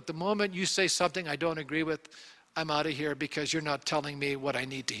agree with, but the moment you say something I don't agree with, I'm out of here because you're not telling me what I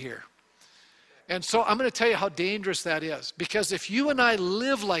need to hear. And so I'm going to tell you how dangerous that is. Because if you and I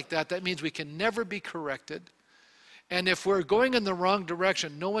live like that, that means we can never be corrected. And if we're going in the wrong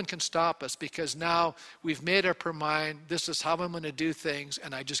direction, no one can stop us because now we've made up our mind, this is how I'm going to do things,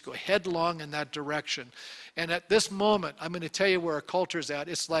 and I just go headlong in that direction. And at this moment, I'm going to tell you where our culture's at.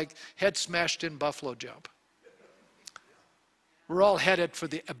 It's like head smashed in buffalo jump. We're all headed for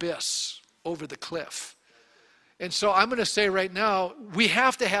the abyss, over the cliff. And so I'm going to say right now, we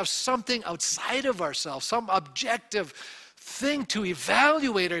have to have something outside of ourselves, some objective thing to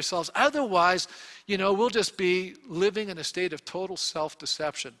evaluate ourselves. Otherwise, we'll just be living in a state of total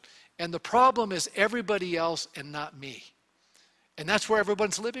self-deception. And the problem is everybody else and not me. And that's where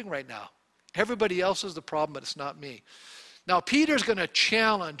everyone's living right now. Everybody else is the problem, but it's not me. Now, Peter's going to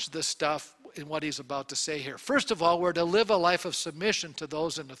challenge this stuff in what he's about to say here. First of all, we're to live a life of submission to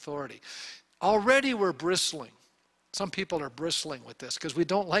those in authority. Already we're bristling. Some people are bristling with this because we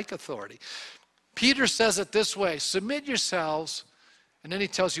don't like authority. Peter says it this way, submit yourselves, and then he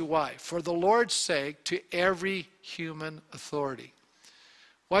tells you why. For the Lord's sake, to every human authority.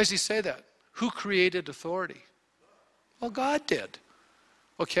 Why does he say that? Who created authority? Well, God did.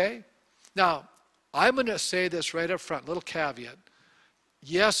 Okay? Now, I'm going to say this right up front, little caveat.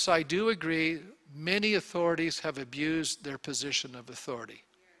 Yes, I do agree, many authorities have abused their position of authority.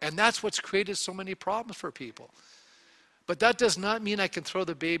 And that's what's created so many problems for people. But that does not mean I can throw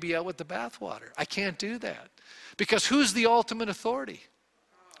the baby out with the bathwater. I can't do that. Because who's the ultimate authority?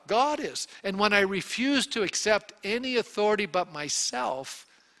 God is. And when I refuse to accept any authority but myself,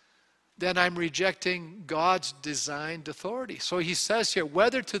 then I'm rejecting God's designed authority. So he says here,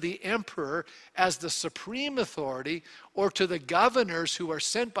 whether to the emperor as the supreme authority or to the governors who are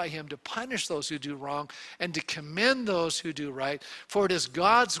sent by him to punish those who do wrong and to commend those who do right, for it is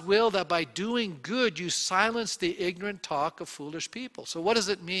God's will that by doing good you silence the ignorant talk of foolish people. So what does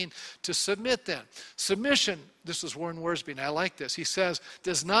it mean to submit then? Submission, this is Warren Wiersbe, and I like this. He says,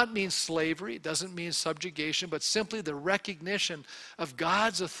 does not mean slavery, doesn't mean subjugation, but simply the recognition of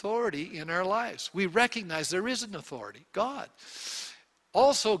God's authority in our lives. We recognize there is an authority, God.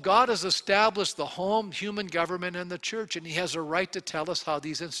 Also, God has established the home, human government, and the church, and he has a right to tell us how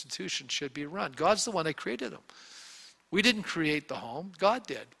these institutions should be run. God's the one that created them. We didn't create the home, God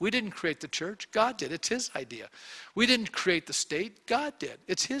did. We didn't create the church, God did. It's his idea. We didn't create the state, God did.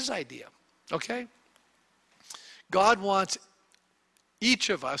 It's his idea, okay? God wants each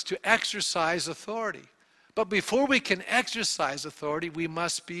of us to exercise authority. But before we can exercise authority, we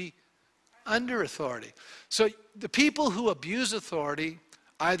must be under authority. So the people who abuse authority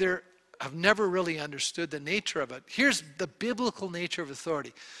either have never really understood the nature of it. Here's the biblical nature of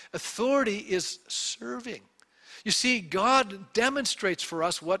authority. Authority is serving. You see, God demonstrates for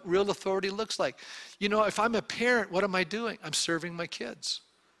us what real authority looks like. If I'm a parent, what am I doing? I'm serving my kids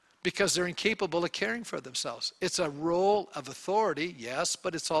because they're incapable of caring for themselves. It's a role of authority, yes,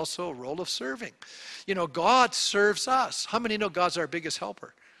 but it's also a role of serving. God serves us. How many know God's our biggest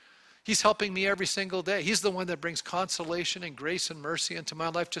helper? He's helping me every single day. He's the one that brings consolation and grace and mercy into my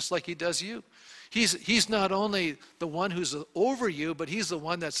life just like he does you. He's not only the one who's over you, but he's the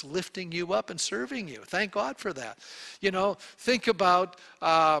one that's lifting you up and serving you. Thank God for that. Think about,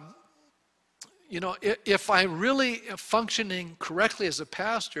 if I'm really functioning correctly as a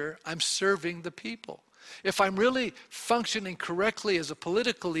pastor, I'm serving the people. If I'm really functioning correctly as a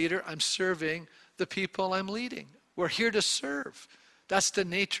political leader, I'm serving the people I'm leading. We're here to serve. That's the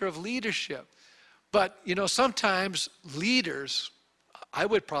nature of leadership. But, sometimes leaders, I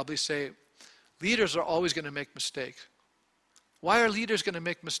would probably say, leaders are always going to make mistakes. Why are leaders going to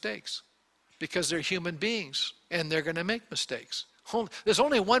make mistakes? Because they're human beings, and they're going to make mistakes. There's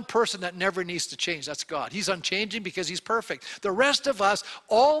only one person that never needs to change. That's God. He's unchanging because he's perfect. The rest of us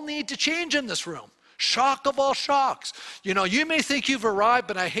all need to change in this room. Shock of all shocks. You may think you've arrived,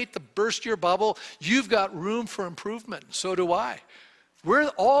 but I hate to burst your bubble. You've got room for improvement. So do I. We're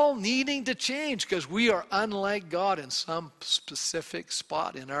all needing to change because we are unlike God in some specific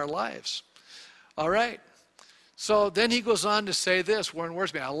spot in our lives. All right. So then he goes on to say this, Warren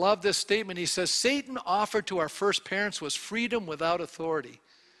Wiersbe. I love this statement. He says, Satan offered to our first parents was freedom without authority.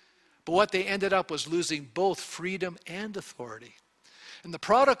 But what they ended up was losing both freedom and authority. And the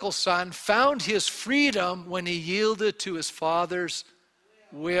prodigal son found his freedom when he yielded to his father's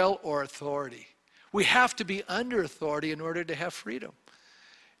will or authority. We have to be under authority in order to have freedom.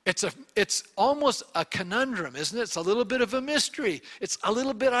 It's almost a conundrum, isn't it? It's a little bit of a mystery. It's a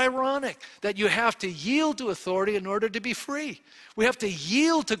little bit ironic that you have to yield to authority in order to be free. We have to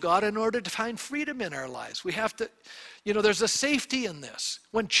yield to God in order to find freedom in our lives. We have to, there's a safety in this.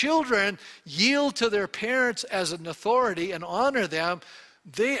 When children yield to their parents as an authority and honor them,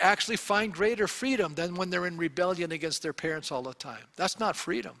 they actually find greater freedom than when they're in rebellion against their parents all the time. That's not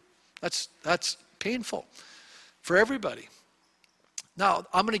freedom. That's painful for everybody. Now,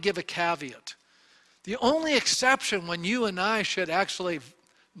 I'm going to give a caveat. The only exception when you and I should actually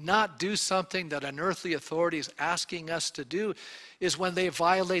not do something that an earthly authority is asking us to do is when they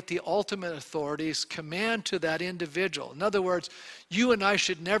violate the ultimate authority's command to that individual. In other words, you and I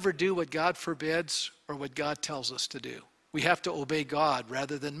should never do what God forbids or what God tells us to do. We have to obey God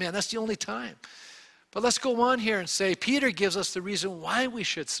rather than men. That's the only time. But let's go on here and say, Peter gives us the reason why we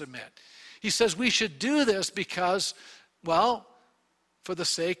should submit. He says we should do this because, well, for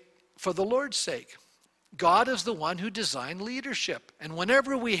the Lord's sake. God is the one who designed leadership. And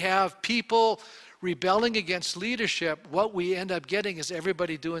whenever we have people rebelling against leadership, what we end up getting is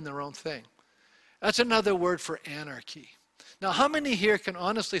everybody doing their own thing. That's another word for anarchy. Now, how many here can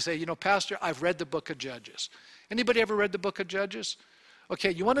honestly say, Pastor, I've read the book of Judges. Anybody ever read the book of Judges?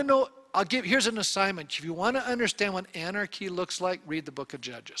 Okay, you want to know, here's an assignment. If you want to understand what anarchy looks like, read the book of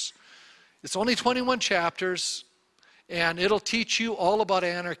Judges. It's only 21 chapters. And it'll teach you all about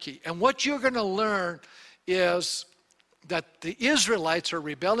anarchy. And what you're going to learn is that the Israelites are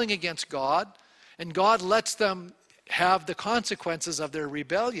rebelling against God, and God lets them have the consequences of their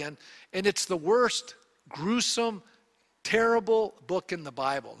rebellion. And it's the worst, gruesome, terrible book in the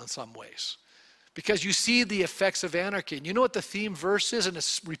Bible in some ways. Because you see the effects of anarchy. And you know what the theme verse is? And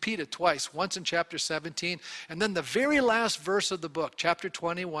it's repeated twice. Once in chapter 17. And then the very last verse of the book, chapter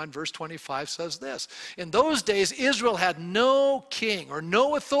 21, verse 25, says this. In those days, Israel had no king or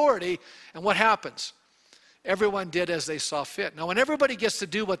no authority. And what happens? Everyone did as they saw fit. Now, when everybody gets to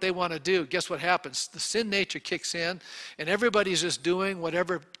do what they want to do, guess what happens? The sin nature kicks in. And everybody's just doing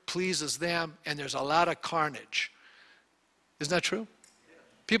whatever pleases them. And there's a lot of carnage. Isn't that true?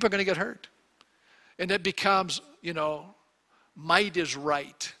 People are going to get hurt. And it becomes, might is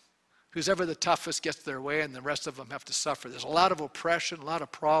right. Who's ever the toughest gets their way and the rest of them have to suffer. There's a lot of oppression, a lot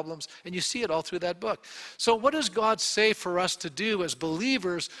of problems, and you see it all through that book. So what does God say for us to do as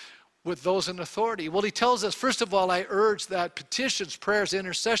believers with those in authority? Well, he tells us, first of all, I urge that petitions, prayers,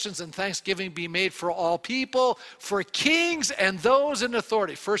 intercessions, and thanksgiving be made for all people, for kings and those in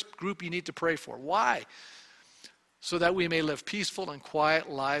authority. First group you need to pray for. Why? So that we may live peaceful and quiet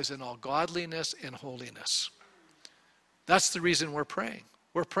lives in all godliness and holiness. That's the reason we're praying.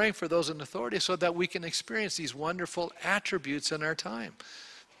 We're praying for those in authority so that we can experience these wonderful attributes in our time.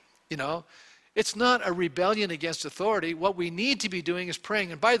 It's not a rebellion against authority. What we need to be doing is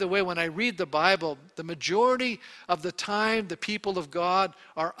praying. And by the way, when I read the Bible, the majority of the time the people of God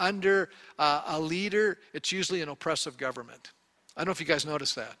are under a leader. It's usually an oppressive government. I don't know if you guys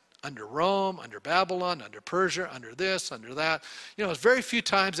notice that. Under Rome, under Babylon, under Persia, under this, under that. It's very few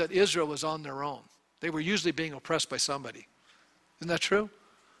times that Israel was on their own. They were usually being oppressed by somebody. Isn't that true?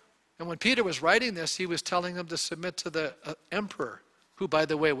 And when Peter was writing this, he was telling them to submit to the emperor, who, by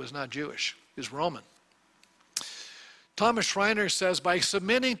the way, was not Jewish. He was Roman. Thomas Schreiner says, by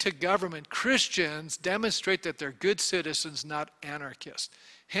submitting to government, Christians demonstrate that they're good citizens, not anarchists.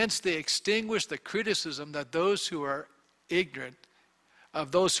 Hence, they extinguish the criticism that those who are ignorant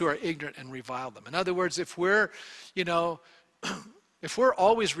and revile them. In other words, if we're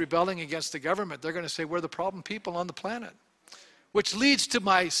always rebelling against the government, they're going to say we're the problem people on the planet. Which leads to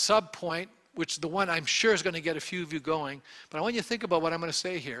my sub-point, which the one I'm sure is going to get a few of you going. But I want you to think about what I'm going to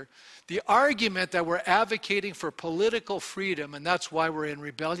say here. The argument that we're advocating for political freedom, and that's why we're in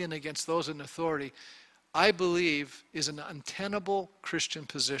rebellion against those in authority, I believe is an untenable Christian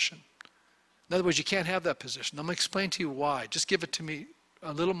position. In other words, you can't have that position. I'm going to explain to you why. Just give it to me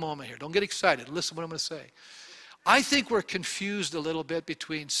a little moment here. Don't get excited. Listen to what I'm going to say. I think we're confused a little bit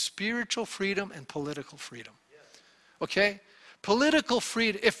between spiritual freedom and political freedom. Okay? Political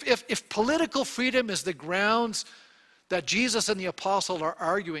freedom, if political freedom is the grounds that Jesus and the apostle are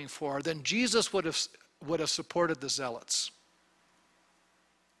arguing for, then Jesus would have supported the zealots.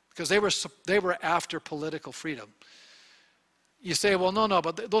 Because they were after political freedom. You say, well, no,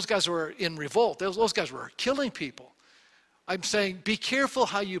 but those guys were in revolt. Those guys were killing people. I'm saying, be careful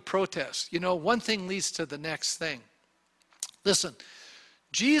how you protest. One thing leads to the next thing. Listen,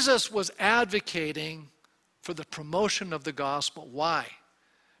 Jesus was advocating for the promotion of the gospel. Why?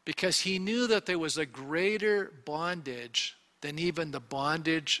 Because he knew that there was a greater bondage than even the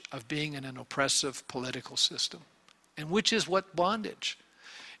bondage of being in an oppressive political system. And which is what bondage?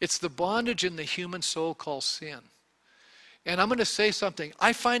 It's the bondage in the human soul called sin. And I'm going to say something.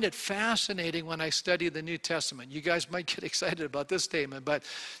 I find it fascinating when I study the New Testament. You guys might get excited about this statement, but,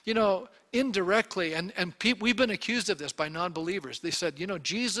 indirectly, and we've been accused of this by non-believers. They said,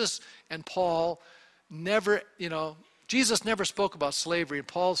 Jesus and Paul never, Jesus never spoke about slavery, and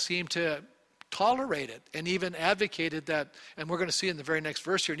Paul seemed to tolerate it and even advocated that, and we're going to see in the very next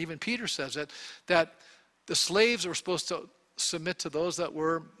verse here, and even Peter says it, that the slaves were supposed to submit to those that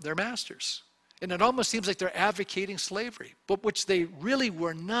were their masters. And it almost seems like they're advocating slavery, but which they really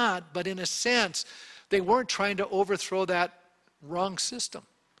were not, but in a sense, they weren't trying to overthrow that wrong system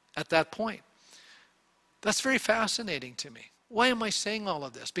at that point. That's very fascinating to me. Why am I saying all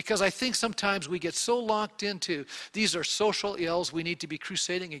of this? Because I think sometimes we get so locked into these are social ills, we need to be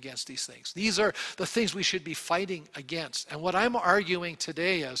crusading against these things. These are the things we should be fighting against. And what I'm arguing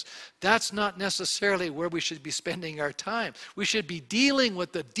today is that's not necessarily where we should be spending our time. We should be dealing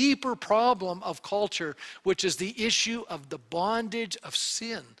with the deeper problem of culture, which is the issue of the bondage of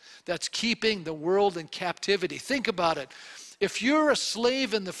sin that's keeping the world in captivity. Think about it. If you're a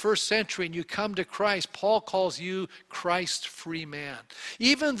slave in the first century and you come to Christ, Paul calls you Christ-free man.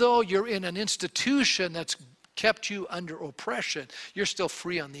 Even though you're in an institution that's kept you under oppression, you're still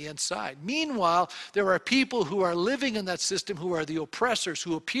free on the inside. Meanwhile, there are people who are living in that system who are the oppressors,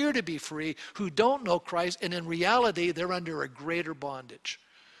 who appear to be free, who don't know Christ, and in reality, they're under a greater bondage.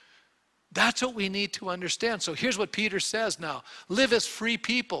 That's what we need to understand. So here's what Peter says now. Live as free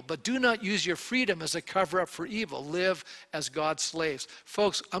people, but do not use your freedom as a cover-up for evil. Live as God's slaves.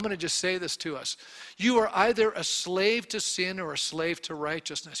 Folks, I'm going to just say this to us. You are either a slave to sin or a slave to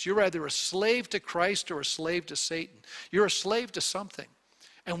righteousness. You're either a slave to Christ or a slave to Satan. You're a slave to something.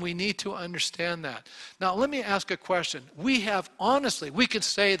 And we need to understand that. Now, let me ask a question. We could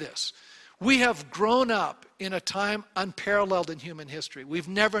say this. We have grown up in a time unparalleled in human history. We've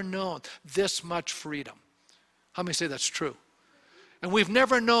never known this much freedom. How many say that's true? And we've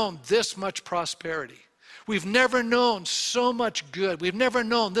never known this much prosperity. We've never known so much good. We've never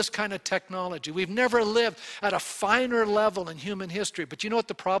known this kind of technology. We've never lived at a finer level in human history. But you know what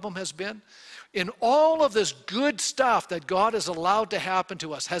the problem has been? In all of this good stuff that God has allowed to happen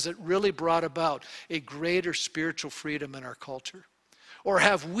to us, has it really brought about a greater spiritual freedom in our culture? Or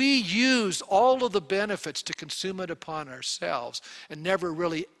have we used all of the benefits to consume it upon ourselves and never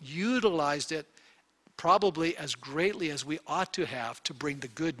really utilized it probably as greatly as we ought to have to bring the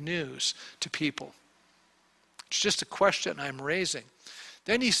good news to people? It's just a question I'm raising.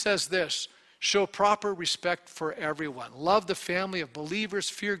 Then he says this, show proper respect for everyone. Love the family of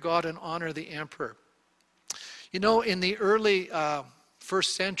believers, fear God, and honor the emperor. In the early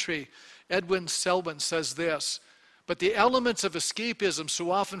first century, Edwin Selwyn says this, but the elements of escapism so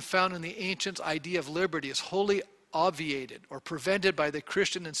often found in the ancients' idea of liberty is wholly obviated or prevented by the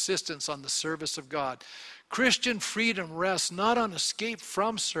Christian insistence on the service of God. Christian freedom rests not on escape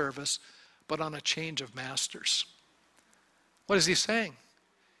from service, but on a change of masters. What is he saying?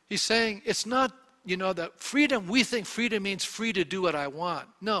 He's saying it's not, that freedom, we think freedom means free to do what I want.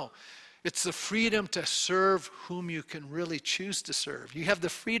 No. It's the freedom to serve whom you can really choose to serve. You have the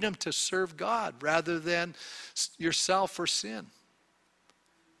freedom to serve God rather than yourself or sin.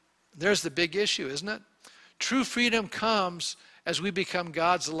 There's the big issue, isn't it? True freedom comes as we become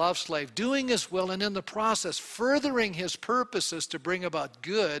God's love slave, doing his will and in the process furthering his purposes to bring about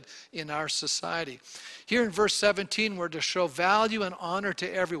good in our society. Here in verse 17, we're to show value and honor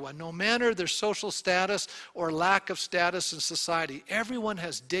to everyone, no matter their social status or lack of status in society. Everyone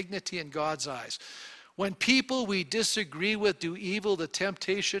has dignity in God's eyes. When people we disagree with do evil, the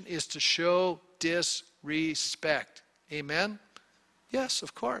temptation is to show disrespect. Amen? Yes,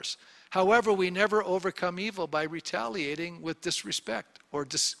 of course. However, we never overcome evil by retaliating with disrespect or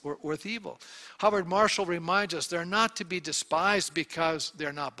with evil. Howard Marshall reminds us they're not to be despised because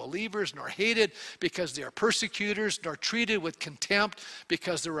they're not believers, nor hated because they are persecutors, nor treated with contempt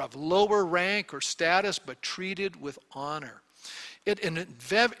because they're of lower rank or status, but treated with honor. It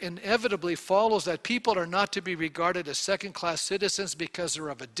inevitably follows that people are not to be regarded as second-class citizens because they're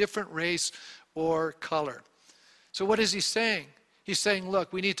of a different race or color. So what is he saying? He's saying,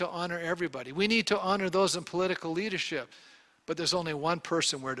 look, we need to honor everybody. We need to honor those in political leadership. But there's only one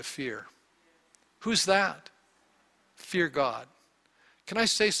person we're to fear. Who's that? Fear God. Can I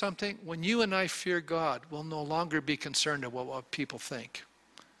say something? When you and I fear God, we'll no longer be concerned about what people think.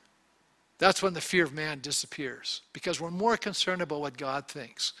 That's when the fear of man disappears. Because we're more concerned about what God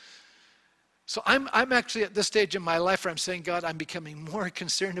thinks. So I'm actually at this stage in my life where I'm saying, God, I'm becoming more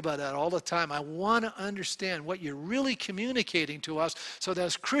concerned about that all the time. I want to understand what you're really communicating to us so that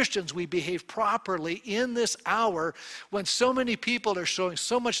as Christians we behave properly in this hour when so many people are showing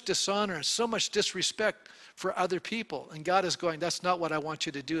so much dishonor and so much disrespect for other people. And God is going, that's not what I want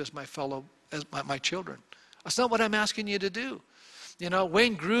you to do as my children. That's not what I'm asking you to do. You know,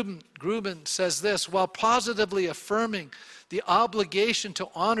 Wayne Grudem says this, while positively affirming the obligation to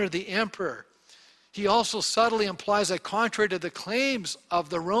honor the emperor, he also subtly implies that contrary to the claims of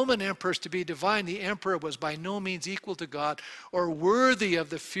the Roman emperors to be divine, the emperor was by no means equal to God or worthy of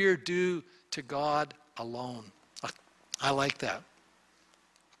the fear due to God alone. I like that.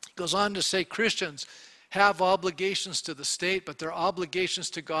 He goes on to say Christians have obligations to the state, but their obligations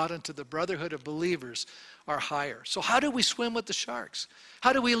to God and to the brotherhood of believers are higher. So how do we swim with the sharks?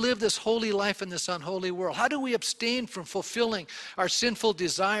 How do we live this holy life in this unholy world? How do we abstain from fulfilling our sinful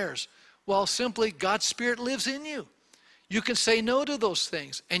desires? Well, simply God's Spirit lives in you. You can say no to those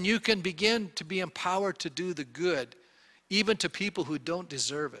things, and you can begin to be empowered to do the good, even to people who don't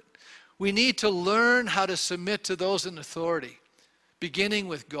deserve it. We need to learn how to submit to those in authority, beginning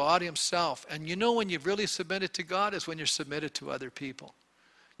with God himself. And you know when you've really submitted to God is when you're submitted to other people.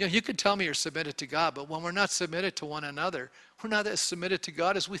 You know, you can tell me you're submitted to God, but when we're not submitted to one another, we're not as submitted to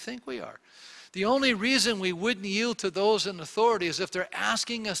God as we think we are. The only reason we wouldn't yield to those in authority is if they're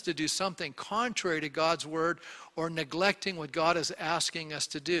asking us to do something contrary to God's word or neglecting what God is asking us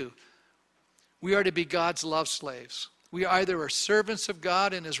to do. We are to be God's love slaves. We either are servants of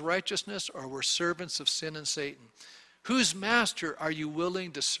God in his righteousness or we're servants of sin and Satan. Whose master are you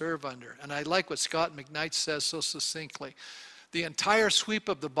willing to serve under? And I like what Scott McKnight says so succinctly. The entire sweep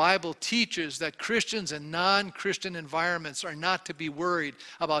of the Bible teaches that Christians in non-Christian environments are not to be worried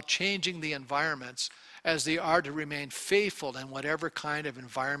about changing the environments as they are to remain faithful in whatever kind of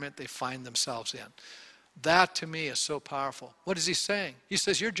environment they find themselves in. That to me is so powerful. What is he saying? He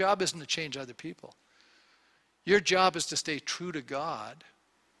says your job isn't to change other people. Your job is to stay true to God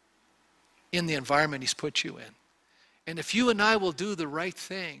in the environment he's put you in. And if you and I will do the right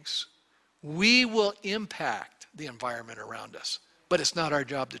things, we will impact the environment around us. But it's not our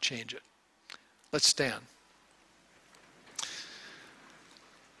job to change it. Let's stand.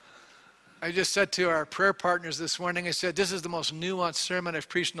 I just said to our prayer partners this morning, I said, this is the most nuanced sermon I've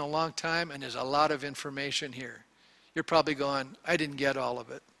preached in a long time, and there's a lot of information here. You're probably going, I didn't get all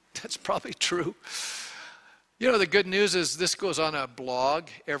of it. That's probably true. You know, the good news is this goes on a blog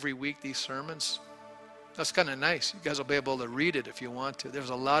every week, these sermons. That's kind of nice. You guys will be able to read it if you want to. There's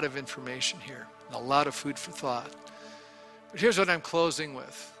a lot of information here, and a lot of food for thought. But here's what I'm closing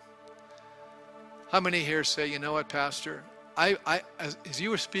with. How many here say, you know what, Pastor? As you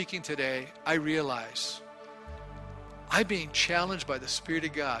were speaking today, I realize I'm being challenged by the Spirit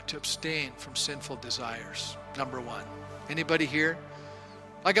of God to abstain from sinful desires. Number one. Anybody here?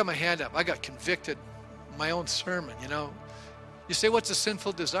 I got my hand up. I got convicted in my own sermon, you know. You say, what's a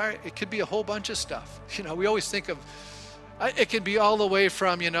sinful desire? It could be a whole bunch of stuff. You know, we always think of, it can be all the way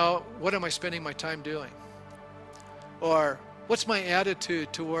from, you know, what am I spending my time doing? Or what's my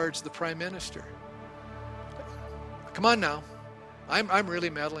attitude towards the Prime Minister? Come on now. I'm really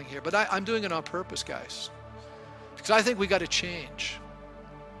meddling here, but I'm doing it on purpose, guys. Because I think we got to change.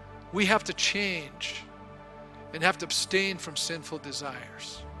 We have to change and have to abstain from sinful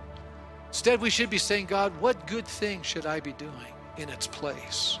desires. Instead, we should be saying, God, what good thing should I be doing in its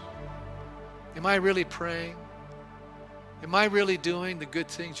place? Am I really praying? Am I really doing the good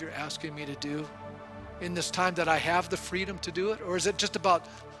things you're asking me to do in this time that I have the freedom to do it? Or is it just about,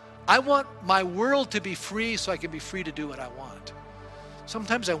 I want my world to be free so I can be free to do what I want?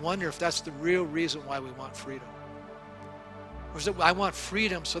 Sometimes I wonder if that's the real reason why we want freedom. Or is it I want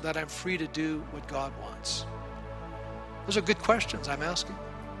freedom so that I'm free to do what God wants? Those are good questions I'm asking.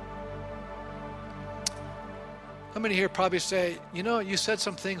 How many here probably say, you know, you said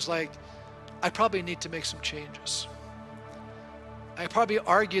some things like, I probably need to make some changes. I probably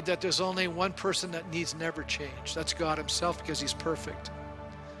argued that there's only one person that needs never change. That's God himself, because he's perfect.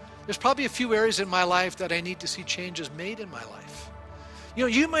 There's probably a few areas in my life that I need to see changes made in my life. You know,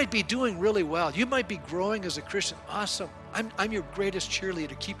 you might be doing really well. You might be growing as a Christian. Awesome. I'm your greatest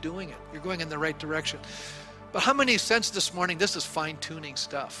cheerleader. Keep doing it. You're going in the right direction. But how many sense this morning, this is fine-tuning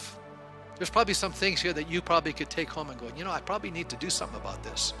stuff? There's probably some things here that you probably could take home and go, you know, I probably need to do something about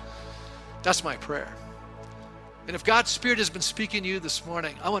this. That's my prayer. And if God's Spirit has been speaking to you this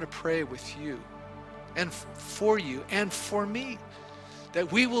morning, I want to pray with you and for you and for me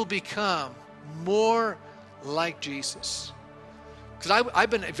that we will become more like Jesus. Because I've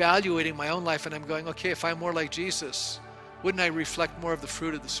been evaluating my own life and I'm going, okay, if I'm more like Jesus, wouldn't I reflect more of the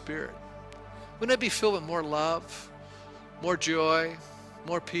fruit of the Spirit? Wouldn't it be filled with more love, more joy,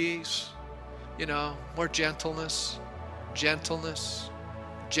 more peace, more gentleness, gentleness,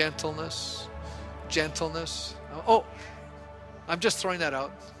 gentleness, gentleness. Oh, I'm just throwing that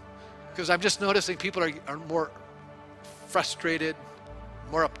out because I'm just noticing people are more frustrated,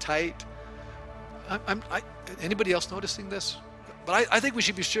 more uptight. Anybody else noticing this? But I think we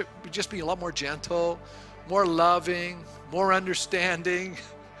should just be a lot more gentle, more loving, more understanding.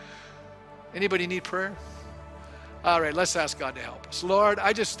 Anybody need prayer? All right, let's ask God to help us. Lord,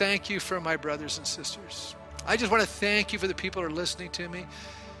 I just thank you for my brothers and sisters. I just want to thank you for the people who are listening to me.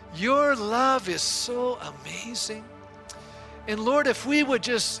 Your love is so amazing. And Lord, if we would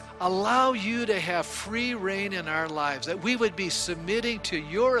just allow you to have free reign in our lives, that we would be submitting to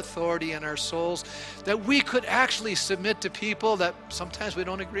your authority in our souls, that we could actually submit to people that sometimes we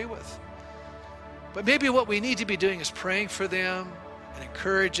don't agree with. But maybe what we need to be doing is praying for them and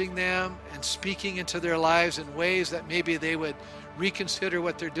encouraging them and speaking into their lives in ways that maybe they would reconsider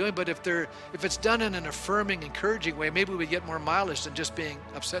what they're doing. But if it's done in an affirming, encouraging way, maybe we get more mileage than just being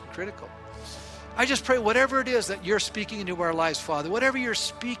upset and critical. I just pray whatever it is that you're speaking into our lives, Father, whatever you're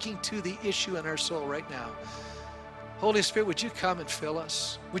speaking to the issue in our soul right now, Holy Spirit, would you come and fill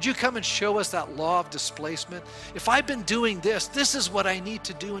us? Would you come and show us that law of displacement? If I've been doing this, this is what I need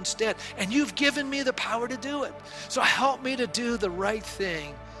to do instead. And you've given me the power to do it. So help me to do the right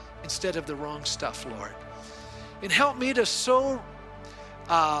thing instead of the wrong stuff, Lord. And help me to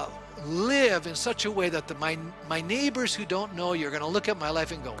live in such a way that my neighbors who don't know you are going to look at my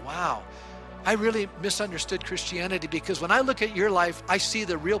life and go, wow, I really misunderstood Christianity, because when I look at your life, I see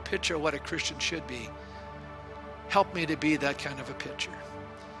the real picture of what a Christian should be. Help me to be that kind of a picture,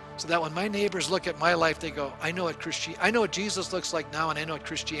 so that when my neighbors look at my life, they go, I know what Jesus looks like now, and I know what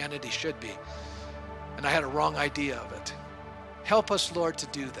Christianity should be. And I had a wrong idea of it. Help us, Lord, to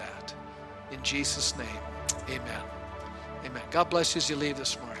do that. In Jesus' name, amen. Amen. God bless you as you leave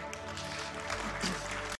this morning.